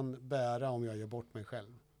 Jag kan bära om jag gör bort mig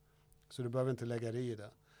själv. Så du behöver inte lägga dig i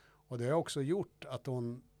det. Och det har också gjort att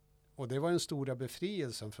och det var den stora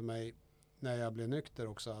befrielsen för mig när jag blev nykter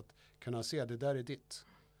också, att kunna se det där är ditt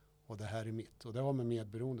och det här är mitt. Och det har med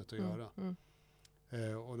medberoendet att göra.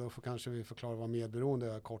 Och då kanske vi förklara vad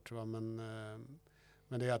medberoende är kort. Va? Men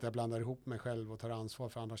det är att jag blandar ihop mig själv och tar ansvar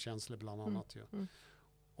för andra känslor bland annat.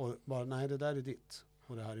 Och bara, nej, det där är ditt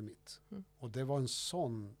och det här är mitt. Och det var en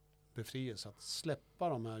sån befrielse att släppa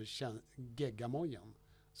de här geggamojen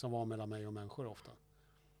som var mellan mig och människor ofta.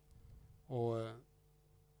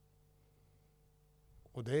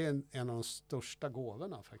 Och det är en av de största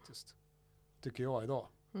gåvorna faktiskt, tycker jag idag.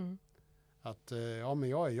 Att men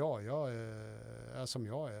jag är som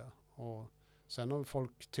jag är. Och sen om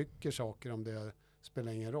folk tycker saker om det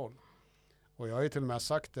spelar ingen roll. Och jag har ju till och med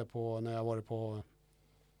sagt det när jag varit på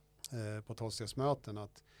 12-stegsmöten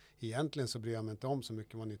att egentligen så bryr jag mig inte om så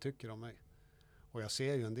mycket vad ni tycker om mig. Och jag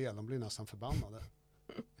ser ju en del, de blir nästan förbannade.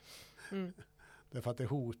 Det är för att det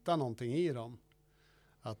hotar någonting i dem.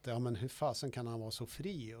 Att ja, men hur fasen kan han vara så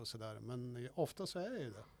fri och sådär. Men ofta så är det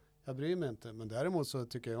ju det. Jag bryr mig inte. Men däremot så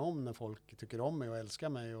tycker jag om när folk tycker om mig och älskar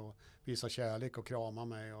mig och visar kärlek och kramar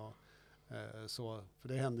mig och så. För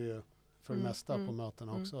det händer ju för det mesta på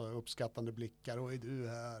mötena också. Uppskattande blickar och är du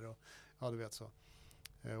här? Och, ja, du vet så.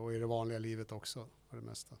 Och i det vanliga livet också för det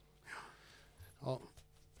mesta. Ja.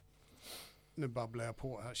 Nu babblar jag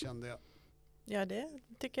på här kände jag. Ja, det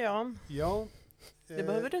tycker jag om. Ja. Det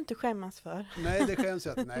behöver du inte skämmas för. Nej, det skäms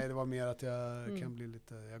jag. Nej, det var mer att jag kan bli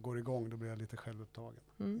lite, jag går igång, då blir jag lite självupptagen.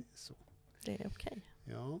 Så. Det är okej.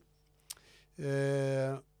 Ja.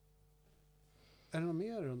 Är det något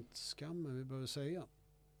mer runt skammen vi behöver säga?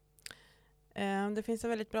 Det finns en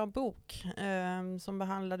väldigt bra bok som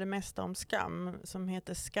behandlar det mesta om skam som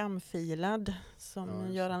heter Skamfilad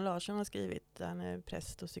som Göran Larsson har skrivit. Han är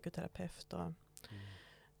präst och psykoterapeut och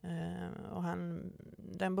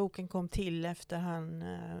den boken kom till efter han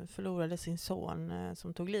förlorade sin son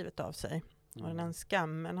som tog livet av sig. Och den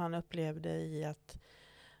skammen han upplevde i att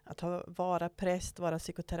vara präst, vara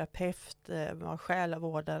psykoterapeut, vara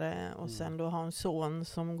själavårdare och sen då ha en son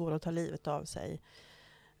som går och tar livet av sig.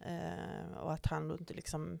 Och att han då inte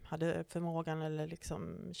liksom hade förmågan eller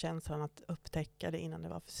liksom känslan att upptäcka det innan det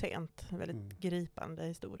var för sent. En väldigt gripande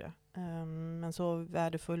historia. Men så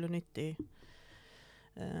värdefull och nyttig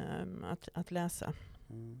att läsa.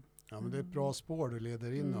 Ja, men det är ett bra spår du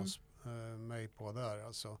leder in mig på där.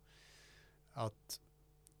 Alltså att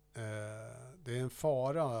det är en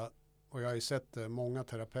fara, och jag har ju sett det, många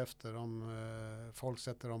terapeuter, folk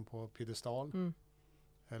sätter dem på piedestal.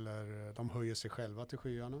 Eller de höjer sig själva till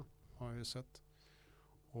skyarna, har jag ju sett.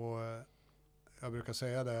 Och jag brukar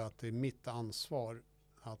säga det att det är mitt ansvar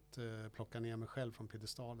att plocka ner mig själv från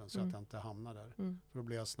piedestalen så att jag inte hamnar där. För då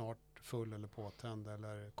blir jag snart full eller påtänd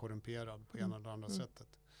eller korrumperad på ena eller andra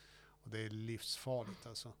sättet. Och det är livsfarligt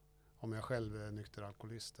alltså. Om jag själv är nykter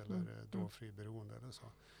alkoholist eller drogfri beroende eller så.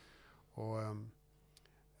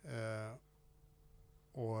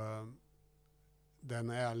 Och den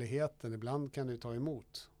ärligheten, ibland kan du ta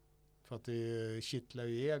emot. För att det kittlar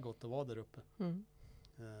ju egot att vara där uppe.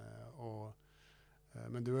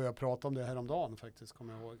 Men du och jag pratade om det här om dagen faktiskt,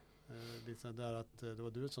 kommer jag ihåg. Lite där att det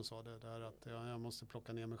var du som sa det, där att jag måste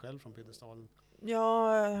plocka ner mig själv från piedestalen.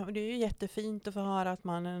 Ja, och det är ju jättefint att få höra att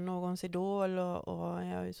man är någons idol och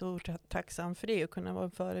jag är så tacksam för det och kunna vara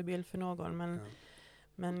en förebild för någon.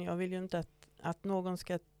 Men jag vill ju inte att någon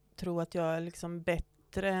ska tro att jag är liksom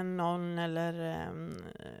bättre än någon eller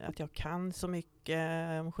att jag kan så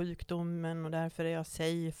mycket om sjukdomen och därför är jag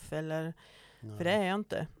safe eller för det är jag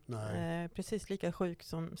inte. Precis lika sjuk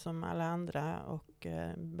som alla andra och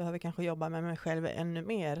behöver kanske jobba med mig själv ännu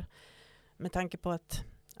mer med tanke på att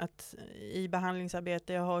i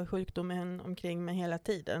behandlingsarbete jag har sjukdomen omkring mig hela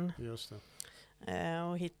tiden. Just det.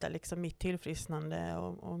 Och hitta liksom mitt tillfrisknande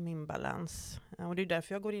och min balans. Och det är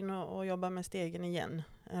därför jag går in och jobbar med stegen igen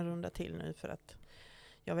en runda till nu för att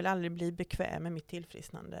jag vill aldrig bli bekväm med mitt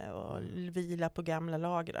tillfrisknande och vila på gamla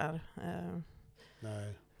lagrar.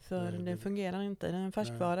 Nej. För det fungerar inte, det är en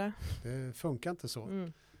färskvara. Det funkar inte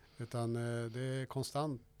så. Utan det är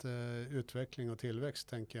konstant utveckling och tillväxt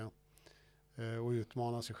tänker jag. Och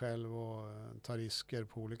utmana sig själv och ta risker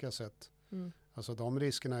på olika sätt. Alltså de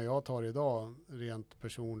riskerna jag tar idag rent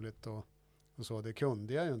personligt och så, det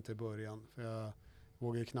kunde jag ju inte i början. För jag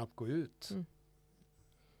vågade knappt gå ut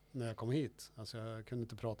när jag kom hit. Alltså jag kunde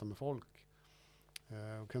inte prata med folk.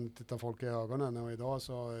 Och kunde inte titta folk i ögonen. Och idag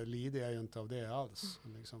så lider jag ju inte av det alls.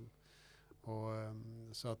 Liksom. Och,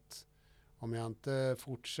 så att om jag inte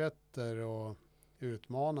fortsätter att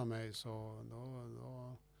utmana mig så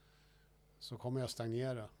kommer jag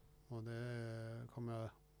stagnera. Och det kommer jag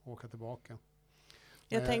åka tillbaka.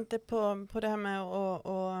 Jag tänkte på det här med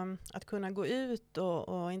att kunna gå ut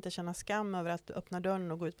och inte känna skam över att öppna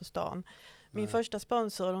dörren och gå ut på stan. Min första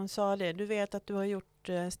sponsor, hon sa det, du vet att du har gjort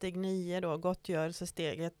steg 9 då,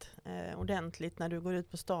 gottgörelsesteget ordentligt när du går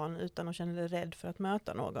ut på stan utan att känna dig rädd för att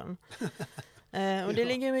möta någon. Och det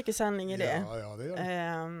ligger mycket sanning i det. Ja, det gör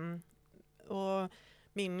det. Och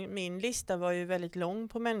min lista var ju väldigt lång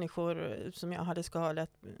på människor som jag hade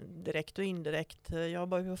skadat direkt och indirekt. Jag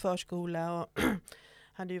jobbade på förskola och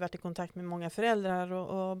hade ju varit i kontakt med många föräldrar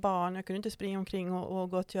och barn. Jag kunde inte springa omkring och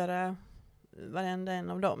gottgöra varenda en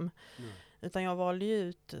av dem. Utan jag valde ju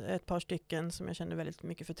ut ett par stycken som jag kände väldigt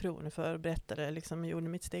mycket förtroende för. Berättade, liksom, gjorde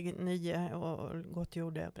mitt steg 9 och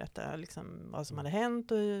gottgjorde och berättade liksom vad som hade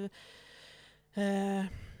hänt. Och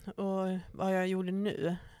Och vad jag gjorde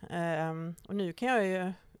nu. Och nu kan jag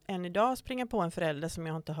ju än idag springa på en förälder som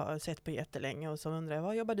jag inte har sett på jättelänge och som undrar,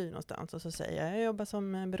 var jobbar du någonstans? Och så säger jag jobbar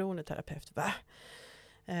som beroendeterapeut. Va?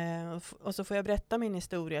 Och så får jag berätta min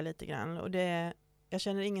historia lite grann. Och jag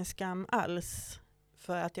känner ingen skam alls.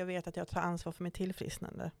 För att jag vet att jag tar ansvar för mitt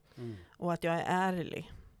tillfrisknande. Och att jag är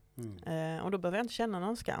ärlig. Och då behöver jag inte känna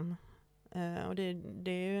någon skam. Och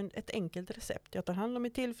det är ju ett enkelt recept. Jag tar hand om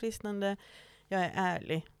mitt tillfrisknande. Jag är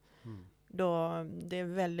ärlig. Det är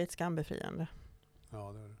väldigt skambefriande.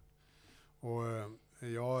 Ja, det är det. Och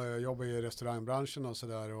jag jobbar i restaurangbranschen och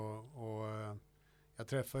sådär. Och jag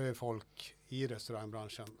träffar ju folk i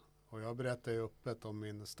restaurangbranschen. Och jag berättar ju öppet om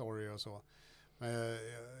min story och så. Men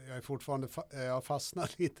jag är fortfarande jag har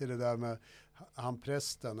fastnat lite i det där med han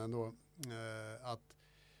prästen ändå. Att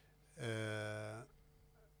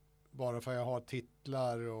bara för att jag har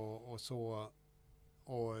titlar och så,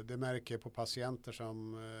 och det märker jag på patienter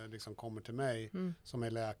som liksom kommer till mig som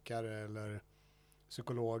är läkare eller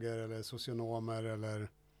psykologer eller socionomer eller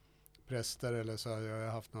präster eller så. Jag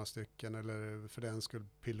har haft några stycken, eller för den skull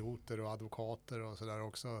piloter och advokater och sådär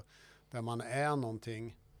också, där man är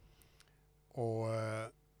någonting och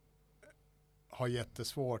har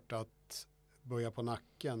jättesvårt att böja på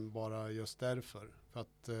nacken bara just därför. För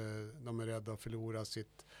att de är rädda att förlora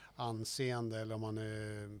sitt anseende, eller om man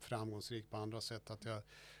är framgångsrik på andra sätt, att jag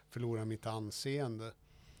förlorar mitt anseende.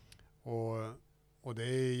 Och det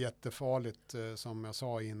är jättefarligt, som jag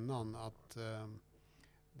sa innan, att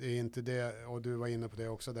det är inte det, och du var inne på det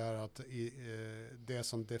också där, att det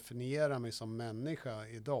som definierar mig som människa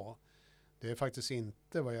idag, det är faktiskt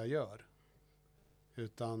inte vad jag gör.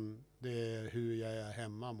 Utan det är hur jag är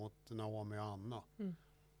hemma mot Naomi och Anna.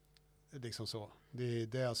 Liksom så. Det är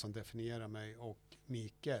det som definierar mig och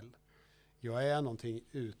Mikael. Jag är någonting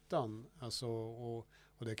utan. Alltså,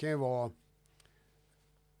 och det kan ju vara...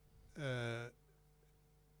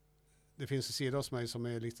 det finns en sida hos mig som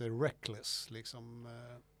är lite reckless. Liksom,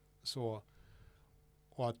 så.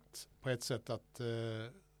 Och att på ett sätt att...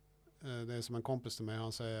 det är som en kompis till mig.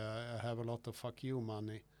 Han säger I have a lot of fuck you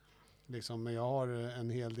money. Liksom, men jag har en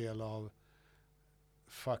hel del av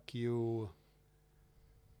fuck you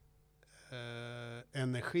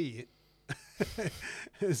energi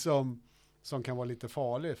som kan vara lite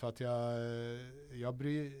farlig, för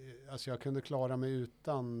att jag kunde klara mig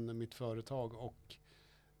utan mitt företag och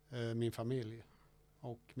min familj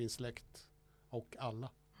och min släkt och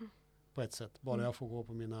alla på ett sätt. Bara jag får gå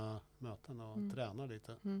på mina möten och träna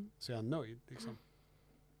lite så jag är nöjd liksom.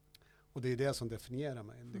 Och det är det som definierar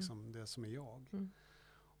mig, liksom det som är jag.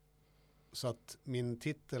 Så att min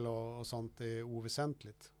titel och sånt är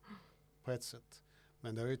oväsentligt på ett sätt.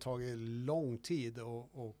 Men det har ju tagit lång tid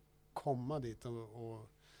att komma dit och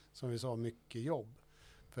som vi sa, mycket jobb.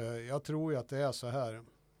 För jag tror ju att det är så här.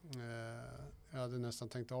 Jag hade nästan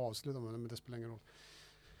tänkt att avsluta med det, men det spelar ingen roll.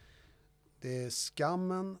 Det är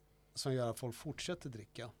skammen som gör att folk fortsätter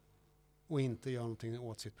dricka och inte gör någonting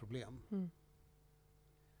åt sitt problem.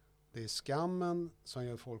 Det är skammen som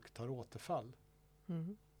gör folk tar återfall.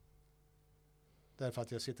 Därför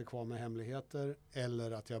att jag sitter kvar med hemligheter,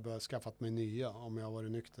 eller att jag börjar skaffat mig nya om jag har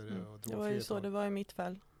varit nykter. Och det var ju så det var i mitt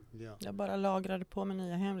fall. Ja. Jag bara lagrade på med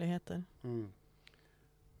nya hemligheter.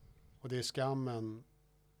 Och det är skammen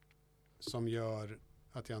som gör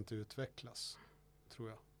att jag inte utvecklas, tror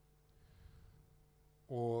jag.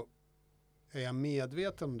 Och är jag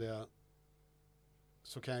medveten om det,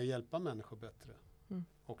 så kan jag hjälpa människor bättre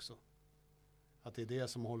också. Att det är det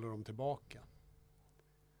som håller dem tillbaka.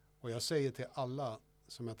 Och jag säger till alla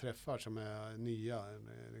som jag träffar som är nya,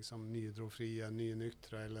 liksom nydrogfria,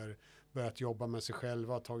 nynyktra, eller börjat jobba med sig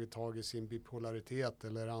själva, tagit tag i sin bipolaritet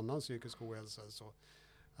eller annan psykisk ohälsa, så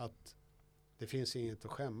att det finns inget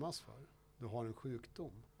att skämmas för. Du har en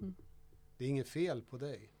sjukdom. Det är inget fel på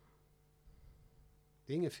dig.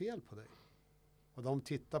 Det är inget fel på dig. Och de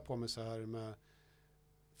tittar på mig så här med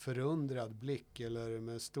förundrad blick eller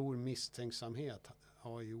med stor misstänksamhet.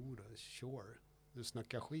 Ja, jo då, sure. Du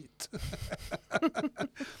snackar skit.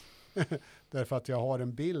 Därför att jag har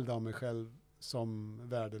en bild av mig själv som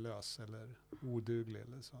värdelös eller oduglig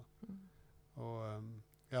eller så. Och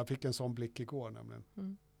jag fick en sån blick igår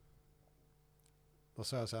nämligen. Då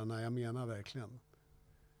sa jag så här, nej, jag menar verkligen.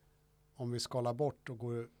 Om vi skalar bort och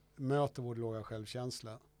möter vår låga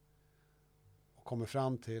självkänsla och kommer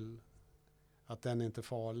fram till att den är inte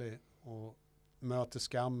farlig och möter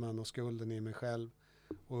skammen och skulden i mig själv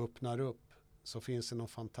och öppnar upp, så finns det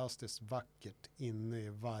något fantastiskt vackert inne i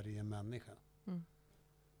varje människa.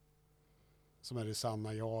 Som är det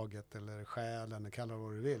sanna jaget eller själen, kalla det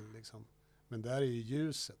vad du vill. Liksom. Men där är ju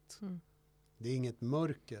ljuset. Det är inget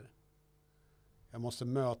mörker. Jag måste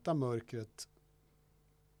möta mörkret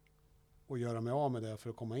och göra mig av med det för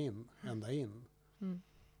att komma in, ända in. Mm.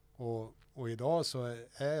 Och idag så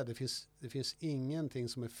det finns ingenting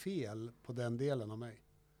som är fel på den delen av mig.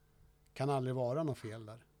 Kan aldrig vara något fel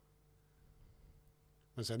där.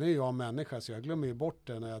 Men sen är jag en människa så jag glömmer ju bort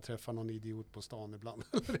det när jag träffar någon idiot på stan ibland.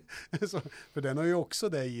 Så, för den har ju också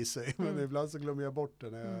det i sig. Men ibland så glömmer jag bort det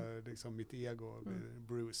när jag, liksom, mitt ego blir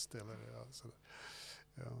bruised. Eller, sådär.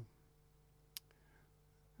 Ja.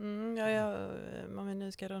 Om vi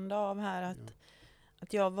nu ska runda av här.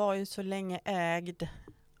 Att jag var ju så länge ägd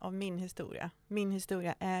av min historia. Min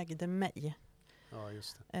historia ägde mig. Ja,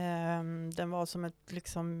 just det. Den var som ett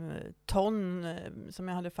liksom, ton som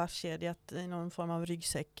jag hade fastkedjat i någon form av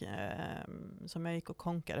ryggsäck som jag gick och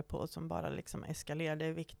konkade på, som bara liksom eskalerade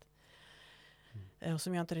i vikt. Och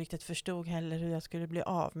som jag inte riktigt förstod heller hur jag skulle bli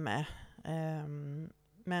av med.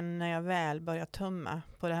 Men när jag väl började tumma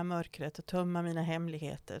på det här mörkret och tumma mina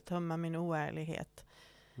hemligheter, tumma min oärlighet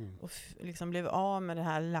och liksom blev av med det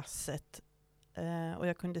här lasset och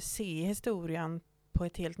jag kunde se historien på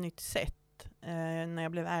ett helt nytt sätt. När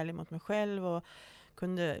jag blev ärlig mot mig själv och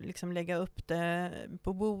kunde liksom lägga upp det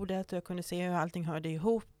på bordet och jag kunde se hur allting hörde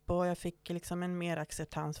ihop och jag fick liksom en mer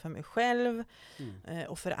acceptans för mig själv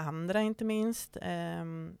och för andra inte minst.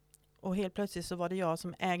 Och helt plötsligt så var det jag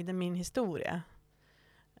som ägde min historia.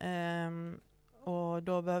 Och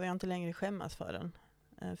då behöver jag inte längre skämmas för den.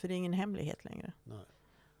 För det är ingen hemlighet längre.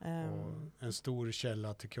 Nej. Och en stor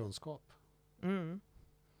källa till kunskap.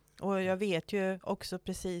 Och jag vet ju också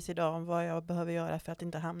precis idag vad jag behöver göra för att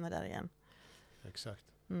inte hamna där igen. Exakt.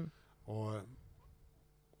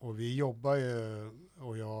 Och vi jobbar ju,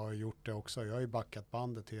 och jag har gjort det också. Jag har ju backat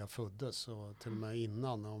bandet till jag föddes och till och med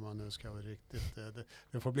innan, om man nu ska vara riktigt.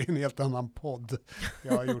 Det får bli en helt annan podd.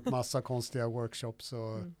 Jag har gjort massa konstiga workshops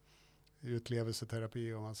och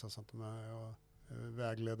utlevelseterapi och massa sånt med och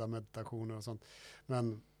vägledda meditationer och sånt.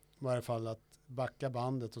 Men i varje fall att backa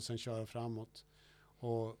bandet och sen köra framåt.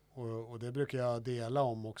 Och det brukar jag dela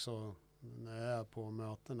om också när jag är på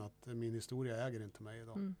möten, att min historia äger inte mig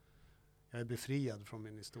idag. Jag är befriad från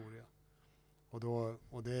min historia.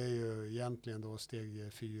 Och det är ju egentligen då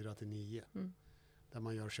steg 4 till 9. Där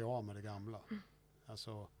man gör sig av med det gamla.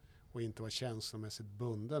 Alltså, och inte vara känslomässigt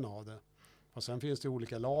bunden av det. Och sen finns det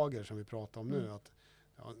olika lager som vi pratar om nu. Att,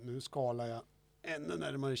 nu skalar jag ännu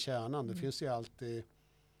närmare kärnan. Det finns ju alltid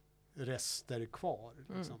rester kvar.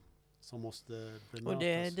 Liksom, som måste bemötas. Och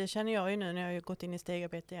det känner jag ju nu när jag har gått in i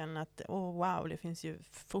stegarbete igen. Att wow, det finns ju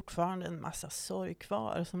fortfarande en massa sorg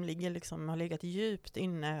kvar som ligger liksom, har legat djupt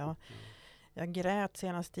inne. Och jag grät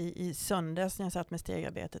senast i söndags när jag satt med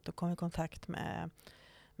stegarbetet och kom i kontakt med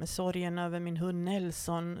sorgen över min hund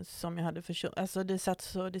Nelson som jag hade försökt. Alltså det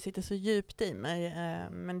sitter så djupt i mig.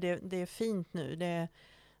 Men det är fint nu.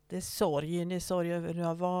 Det är sorg över hur det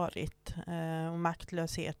har varit. Och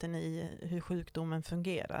maktlösheten i hur sjukdomen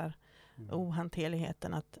fungerar.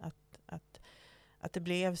 Ohanterligheten att det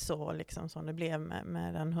blev så liksom som det blev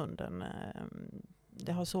med den hunden.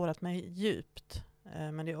 Det har sårat mig djupt.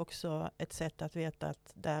 Men det är också ett sätt att veta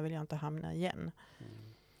att där vill jag inte hamna igen.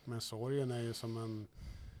 Men sorgen är ju som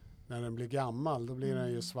när den blir gammal, då blir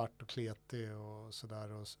den ju svart och kletig och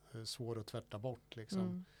sådär och svår att tvätta bort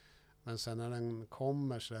liksom. Men sen när den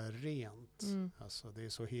kommer så där rent, alltså det är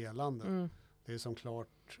så helande. Det är som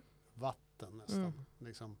klart vatten nästan.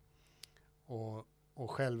 Liksom.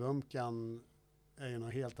 Och självömkan är ju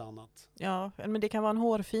något helt annat. Ja, men det kan vara en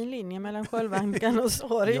hårfin linje mellan självömkan och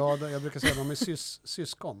sorg. Ja, jag brukar säga att de är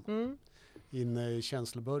syskon inne i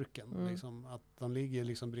känsloburken. Liksom, att de ligger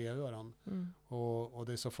liksom bredvid varandra. Och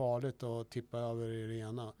det är så farligt att tippa över i det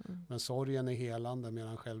ena. Men sorgen är helande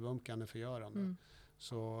medan självömkan är förgörande.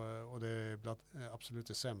 Så, och det är absolut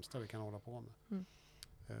det sämsta vi kan hålla på med.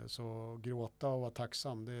 Så gråta och vara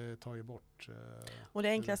tacksam, det tar ju bort. Och det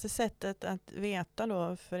enklaste sättet att veta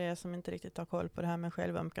då, för er som inte riktigt har koll på det här med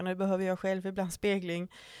självömkan, och det behöver jag själv ibland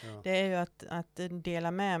spegling, det är ju att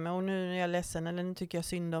dela med mig. Och nu är jag ledsen eller nu tycker jag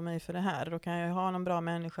synd om mig för det här. Då kan jag ha någon bra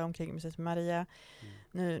människa omkring mig. Maria,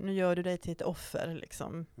 nu gör du dig till ett offer.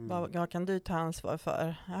 Liksom. Vad kan du ta ansvar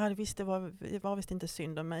för? Det var visst inte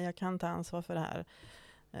synd om mig. Jag kan ta ansvar för det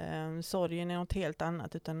här. Sorgen är något helt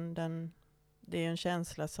annat, utan det är en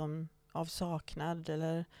känsla av saknad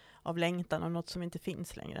eller av längtan och något som inte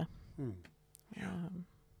finns längre.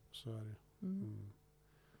 Så är det.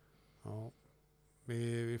 Ja.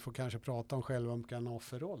 Vi får kanske prata om självömkan och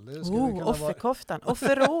offerroll. Offerkoftan.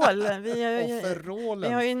 Offerroll. Vi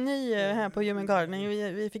har ju en ny här på Human Gardening.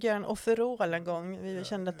 Vi fick göra en offerroll en gång. Vi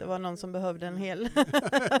kände att det var någon som behövde en hel.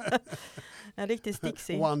 En riktigt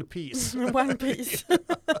sticksig. One piece. One piece.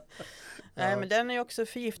 Nej, men den är också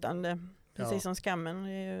förgiftande. Precis som skammen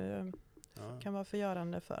kan vara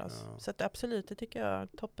förgörande för oss. Ja. Så att absolut, det tycker jag är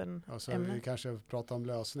toppen ämne. Vi kanske pratar om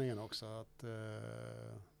lösningen också. Att,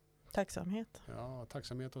 tacksamhet. Ja,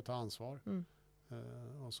 tacksamhet och ta ansvar.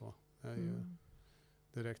 Och så. Det är ju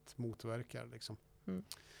direkt motverkar liksom.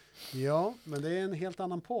 Ja, men det är en helt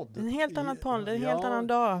annan podd. En helt annan podd, en helt annan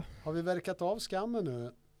dag. Har vi verkat av skammen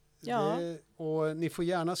nu? Ja. Och ni får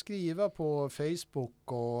gärna skriva på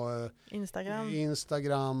Facebook och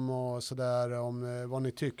Instagram och sådär om vad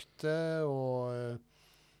ni tyckte och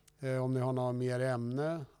om ni har något mer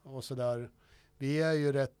ämne och sådär. Vi är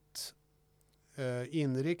ju rätt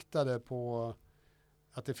inriktade på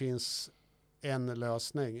att det finns en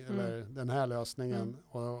lösning eller den här lösningen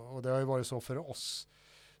och det har ju varit så för oss.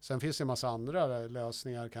 Sen finns det en massa andra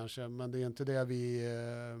lösningar kanske, men det är inte det vi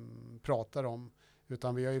pratar om.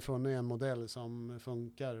 Utan vi har ju funnit en modell som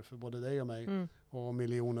funkar för både dig och mig och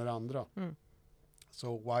miljoner andra.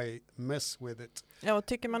 Så why mess with it? Ja, och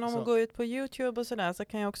tycker man om att gå ut på YouTube och sådär så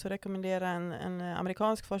kan jag också rekommendera en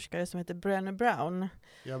amerikansk forskare som heter Brené Brown.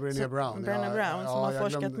 Ja, Brené Brown. Som har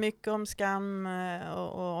forskat mycket om skam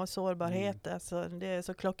och sårbarhet. Alltså, det är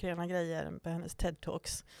så klockrena grejer på hennes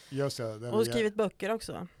TED-talks. Just det. Och skrivit böcker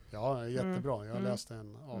också. Ja, jättebra. Jag har läst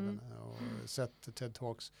en av henne och sett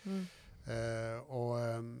TED-talks.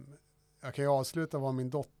 Jag kan ju avsluta vad min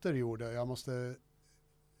dotter gjorde. Jag måste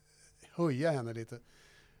höja henne lite.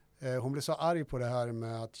 Hon blev så arg på det här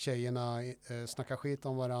med att tjejerna snackar skit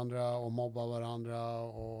om varandra och mobbar varandra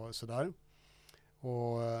och sådär.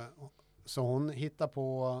 Så hon hittar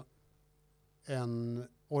på en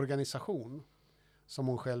organisation som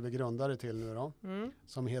hon själv är grundare till nu då.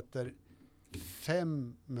 Som heter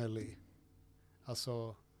Family.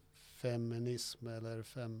 Alltså feminism eller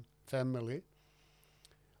family.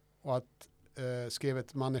 Och att skrev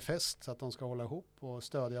ett manifest så att de ska hålla ihop och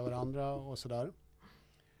stödja varandra och sådär.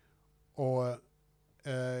 Och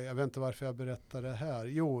jag vet inte varför jag berättar det här.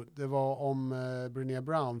 Jo, det var om Brené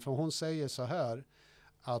Brown, för hon säger så här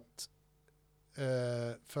att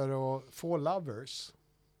för att få lovers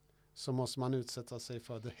så måste man utsätta sig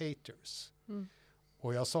för the haters.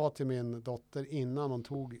 Och jag sa till min dotter innan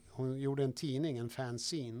hon gjorde en tidning, en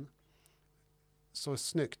fanzine, så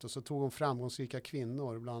snyggt, och så tog hon framgångsrika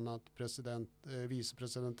kvinnor, bland annat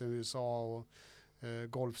vicepresidenten i USA och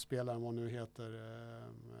golfspelaren, vad nu heter,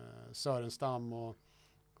 Sörenstam och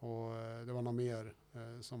det var något mer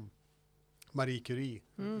som Marie Curie.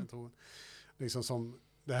 Liksom som,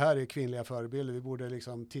 det här är kvinnliga förebilder, vi borde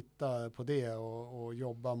liksom titta på det och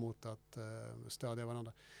jobba mot att stödja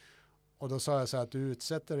varandra. Och då sa jag så här att du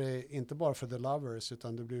utsätter dig inte bara för the lovers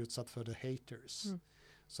utan du blir utsatt för the haters.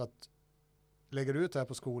 Så att lägger du ut det här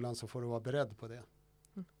på skolan så får du vara beredd på det.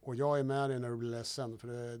 Och jag är med dig när du blir ledsen,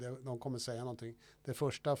 för de kommer säga någonting. Det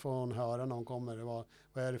första får hon höra när hon kommer, det var,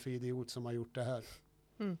 vad är det för idiot som har gjort det här?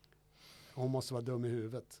 Hon måste vara dum i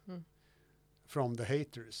huvudet. From the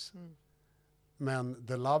haters. Men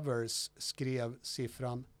the lovers skrev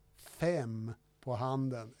siffran 5 på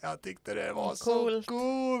handen. Jag tyckte det var så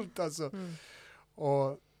coolt alltså.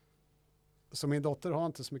 Och så min dotter har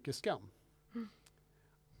inte så mycket skam.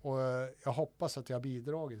 Och jag hoppas att jag har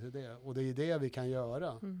bidragit till det. Och det är det vi kan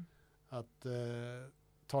göra. Att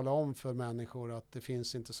tala om för människor att det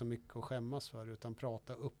finns inte så mycket att skämmas för, utan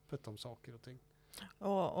prata öppet om saker och ting.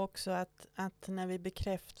 Och också att när vi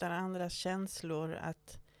bekräftar andras känslor,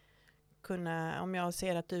 att kunna, om jag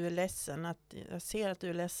ser att du är ledsen, att jag ser att du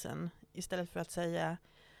är ledsen, istället för att säga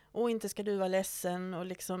inte ska du vara ledsen och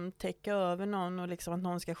liksom täcka över någon och liksom att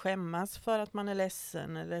någon ska skämmas för att man är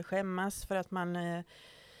ledsen eller skämmas för att man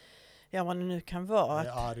vad det nu kan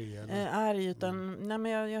vara. Arg, utan nej,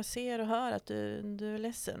 men jag ser och hör att du är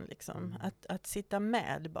ledsen liksom. Att sitta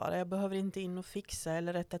med bara. Jag behöver inte in och fixa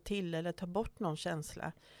eller rätta till eller ta bort någon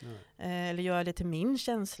känsla. Eller göra det till min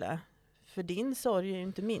känsla. För din sorg är ju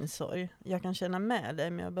inte min sorg. Jag kan känna med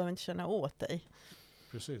dig, men jag behöver inte känna åt dig.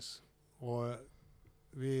 Precis. Och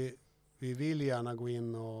vi vill gärna gå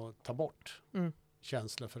in och ta bort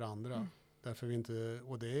känslor för andra. Därför vi inte,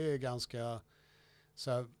 och det är ganska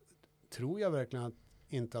så här, tror jag verkligen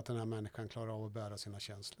inte att den här människan klarar av att bära sina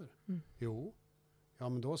känslor? Jo. Ja,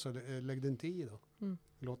 men då så, lägg det inte i då.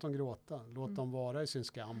 Låt dem gråta. Låt dem vara i sin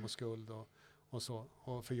skam och skuld och så.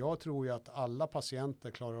 Och för jag tror ju att alla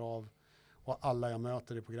patienter klarar av, och alla jag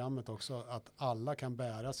möter i programmet också, att alla kan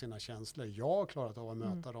bära sina känslor. Jag har klarat av att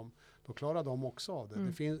möta dem. Då klarar de också av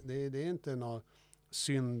det. Det är inte något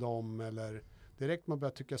synd om, eller direkt man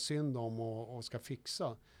börjar tycka synd om och ska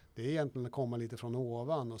fixa. Det är egentligen att komma lite från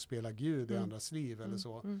ovan och spela Gud i andras liv eller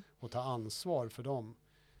så. Och ta ansvar för dem.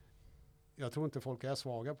 Jag tror inte folk är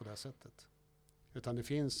svaga på det sättet. Utan det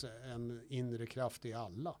finns en inre kraft i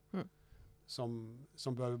alla. som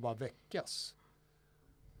behöver bara väckas.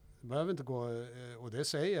 Det behöver inte gå, och det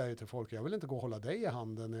säger jag ju till folk, jag vill inte gå och hålla dig i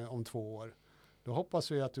handen om 2 år. Då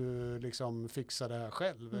hoppas vi att du liksom fixar det här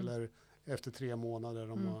själv, eller efter 3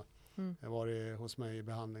 månader om jag varit hos mig i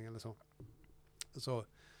behandling eller så.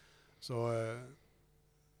 Så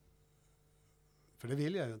för det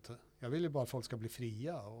vill jag ju inte. Jag vill ju bara att folk ska bli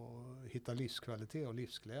fria och hitta livskvalitet och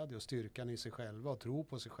livsglädje och styrkan i sig själva och tro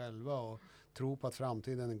på sig själva och tro på att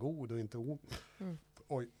framtiden är god och inte ond.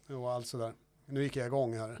 Oj, och allt sådär. Nu gick jag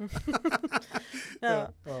igång här.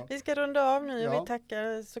 Ja. Vi ska runda av nu och Ja. vi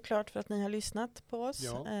tackar såklart för att ni har lyssnat på oss.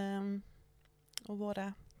 Ja. Och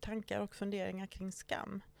våra tankar och funderingar kring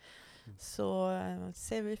skam. Så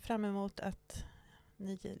ser vi fram emot att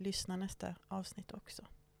ni lyssnar nästa avsnitt också.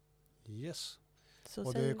 Yes. Så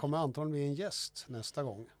Och det kommer antagligen bli en gäst nästa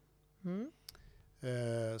gång.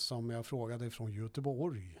 Som jag frågade från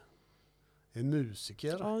Göteborg. En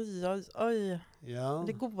musiker. Oj. Ja.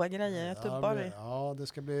 Det är goda grejer, jag tubbar det. Ja,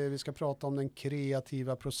 vi ska prata om den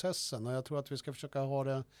kreativa processen. Och jag tror att vi ska försöka ha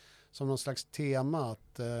det som någon slags tema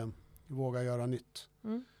att våga göra nytt.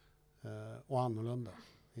 Och annorlunda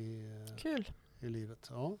Kul. i livet.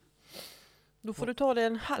 Ja. Då får du ta det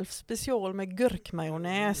en halv special med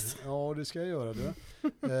gurkmajonnäs. Ja, det ska jag göra du.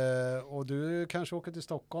 Och du kanske åker till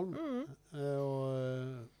Stockholm.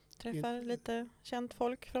 Träffar lite känt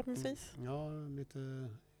folk förhoppningsvis. Ja, lite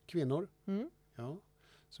kvinnor. Ja.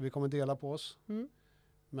 Så vi kommer dela på oss.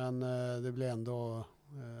 Men det blir ändå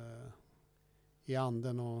i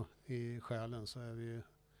anden och i själen så är vi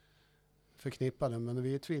förknippade. Men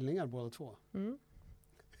vi är tvillingar båda två.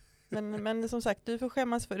 Men som sagt, du får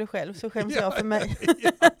skämmas för dig själv så skäms jag för mig.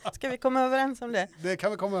 Ska vi komma överens om det? Det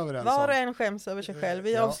kan vi komma överens Var om. och en skäms över sig själv.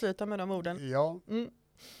 Vi avslutar med de orden. Ja.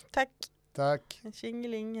 Tack. Tack.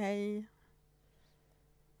 Tjingeling, hej.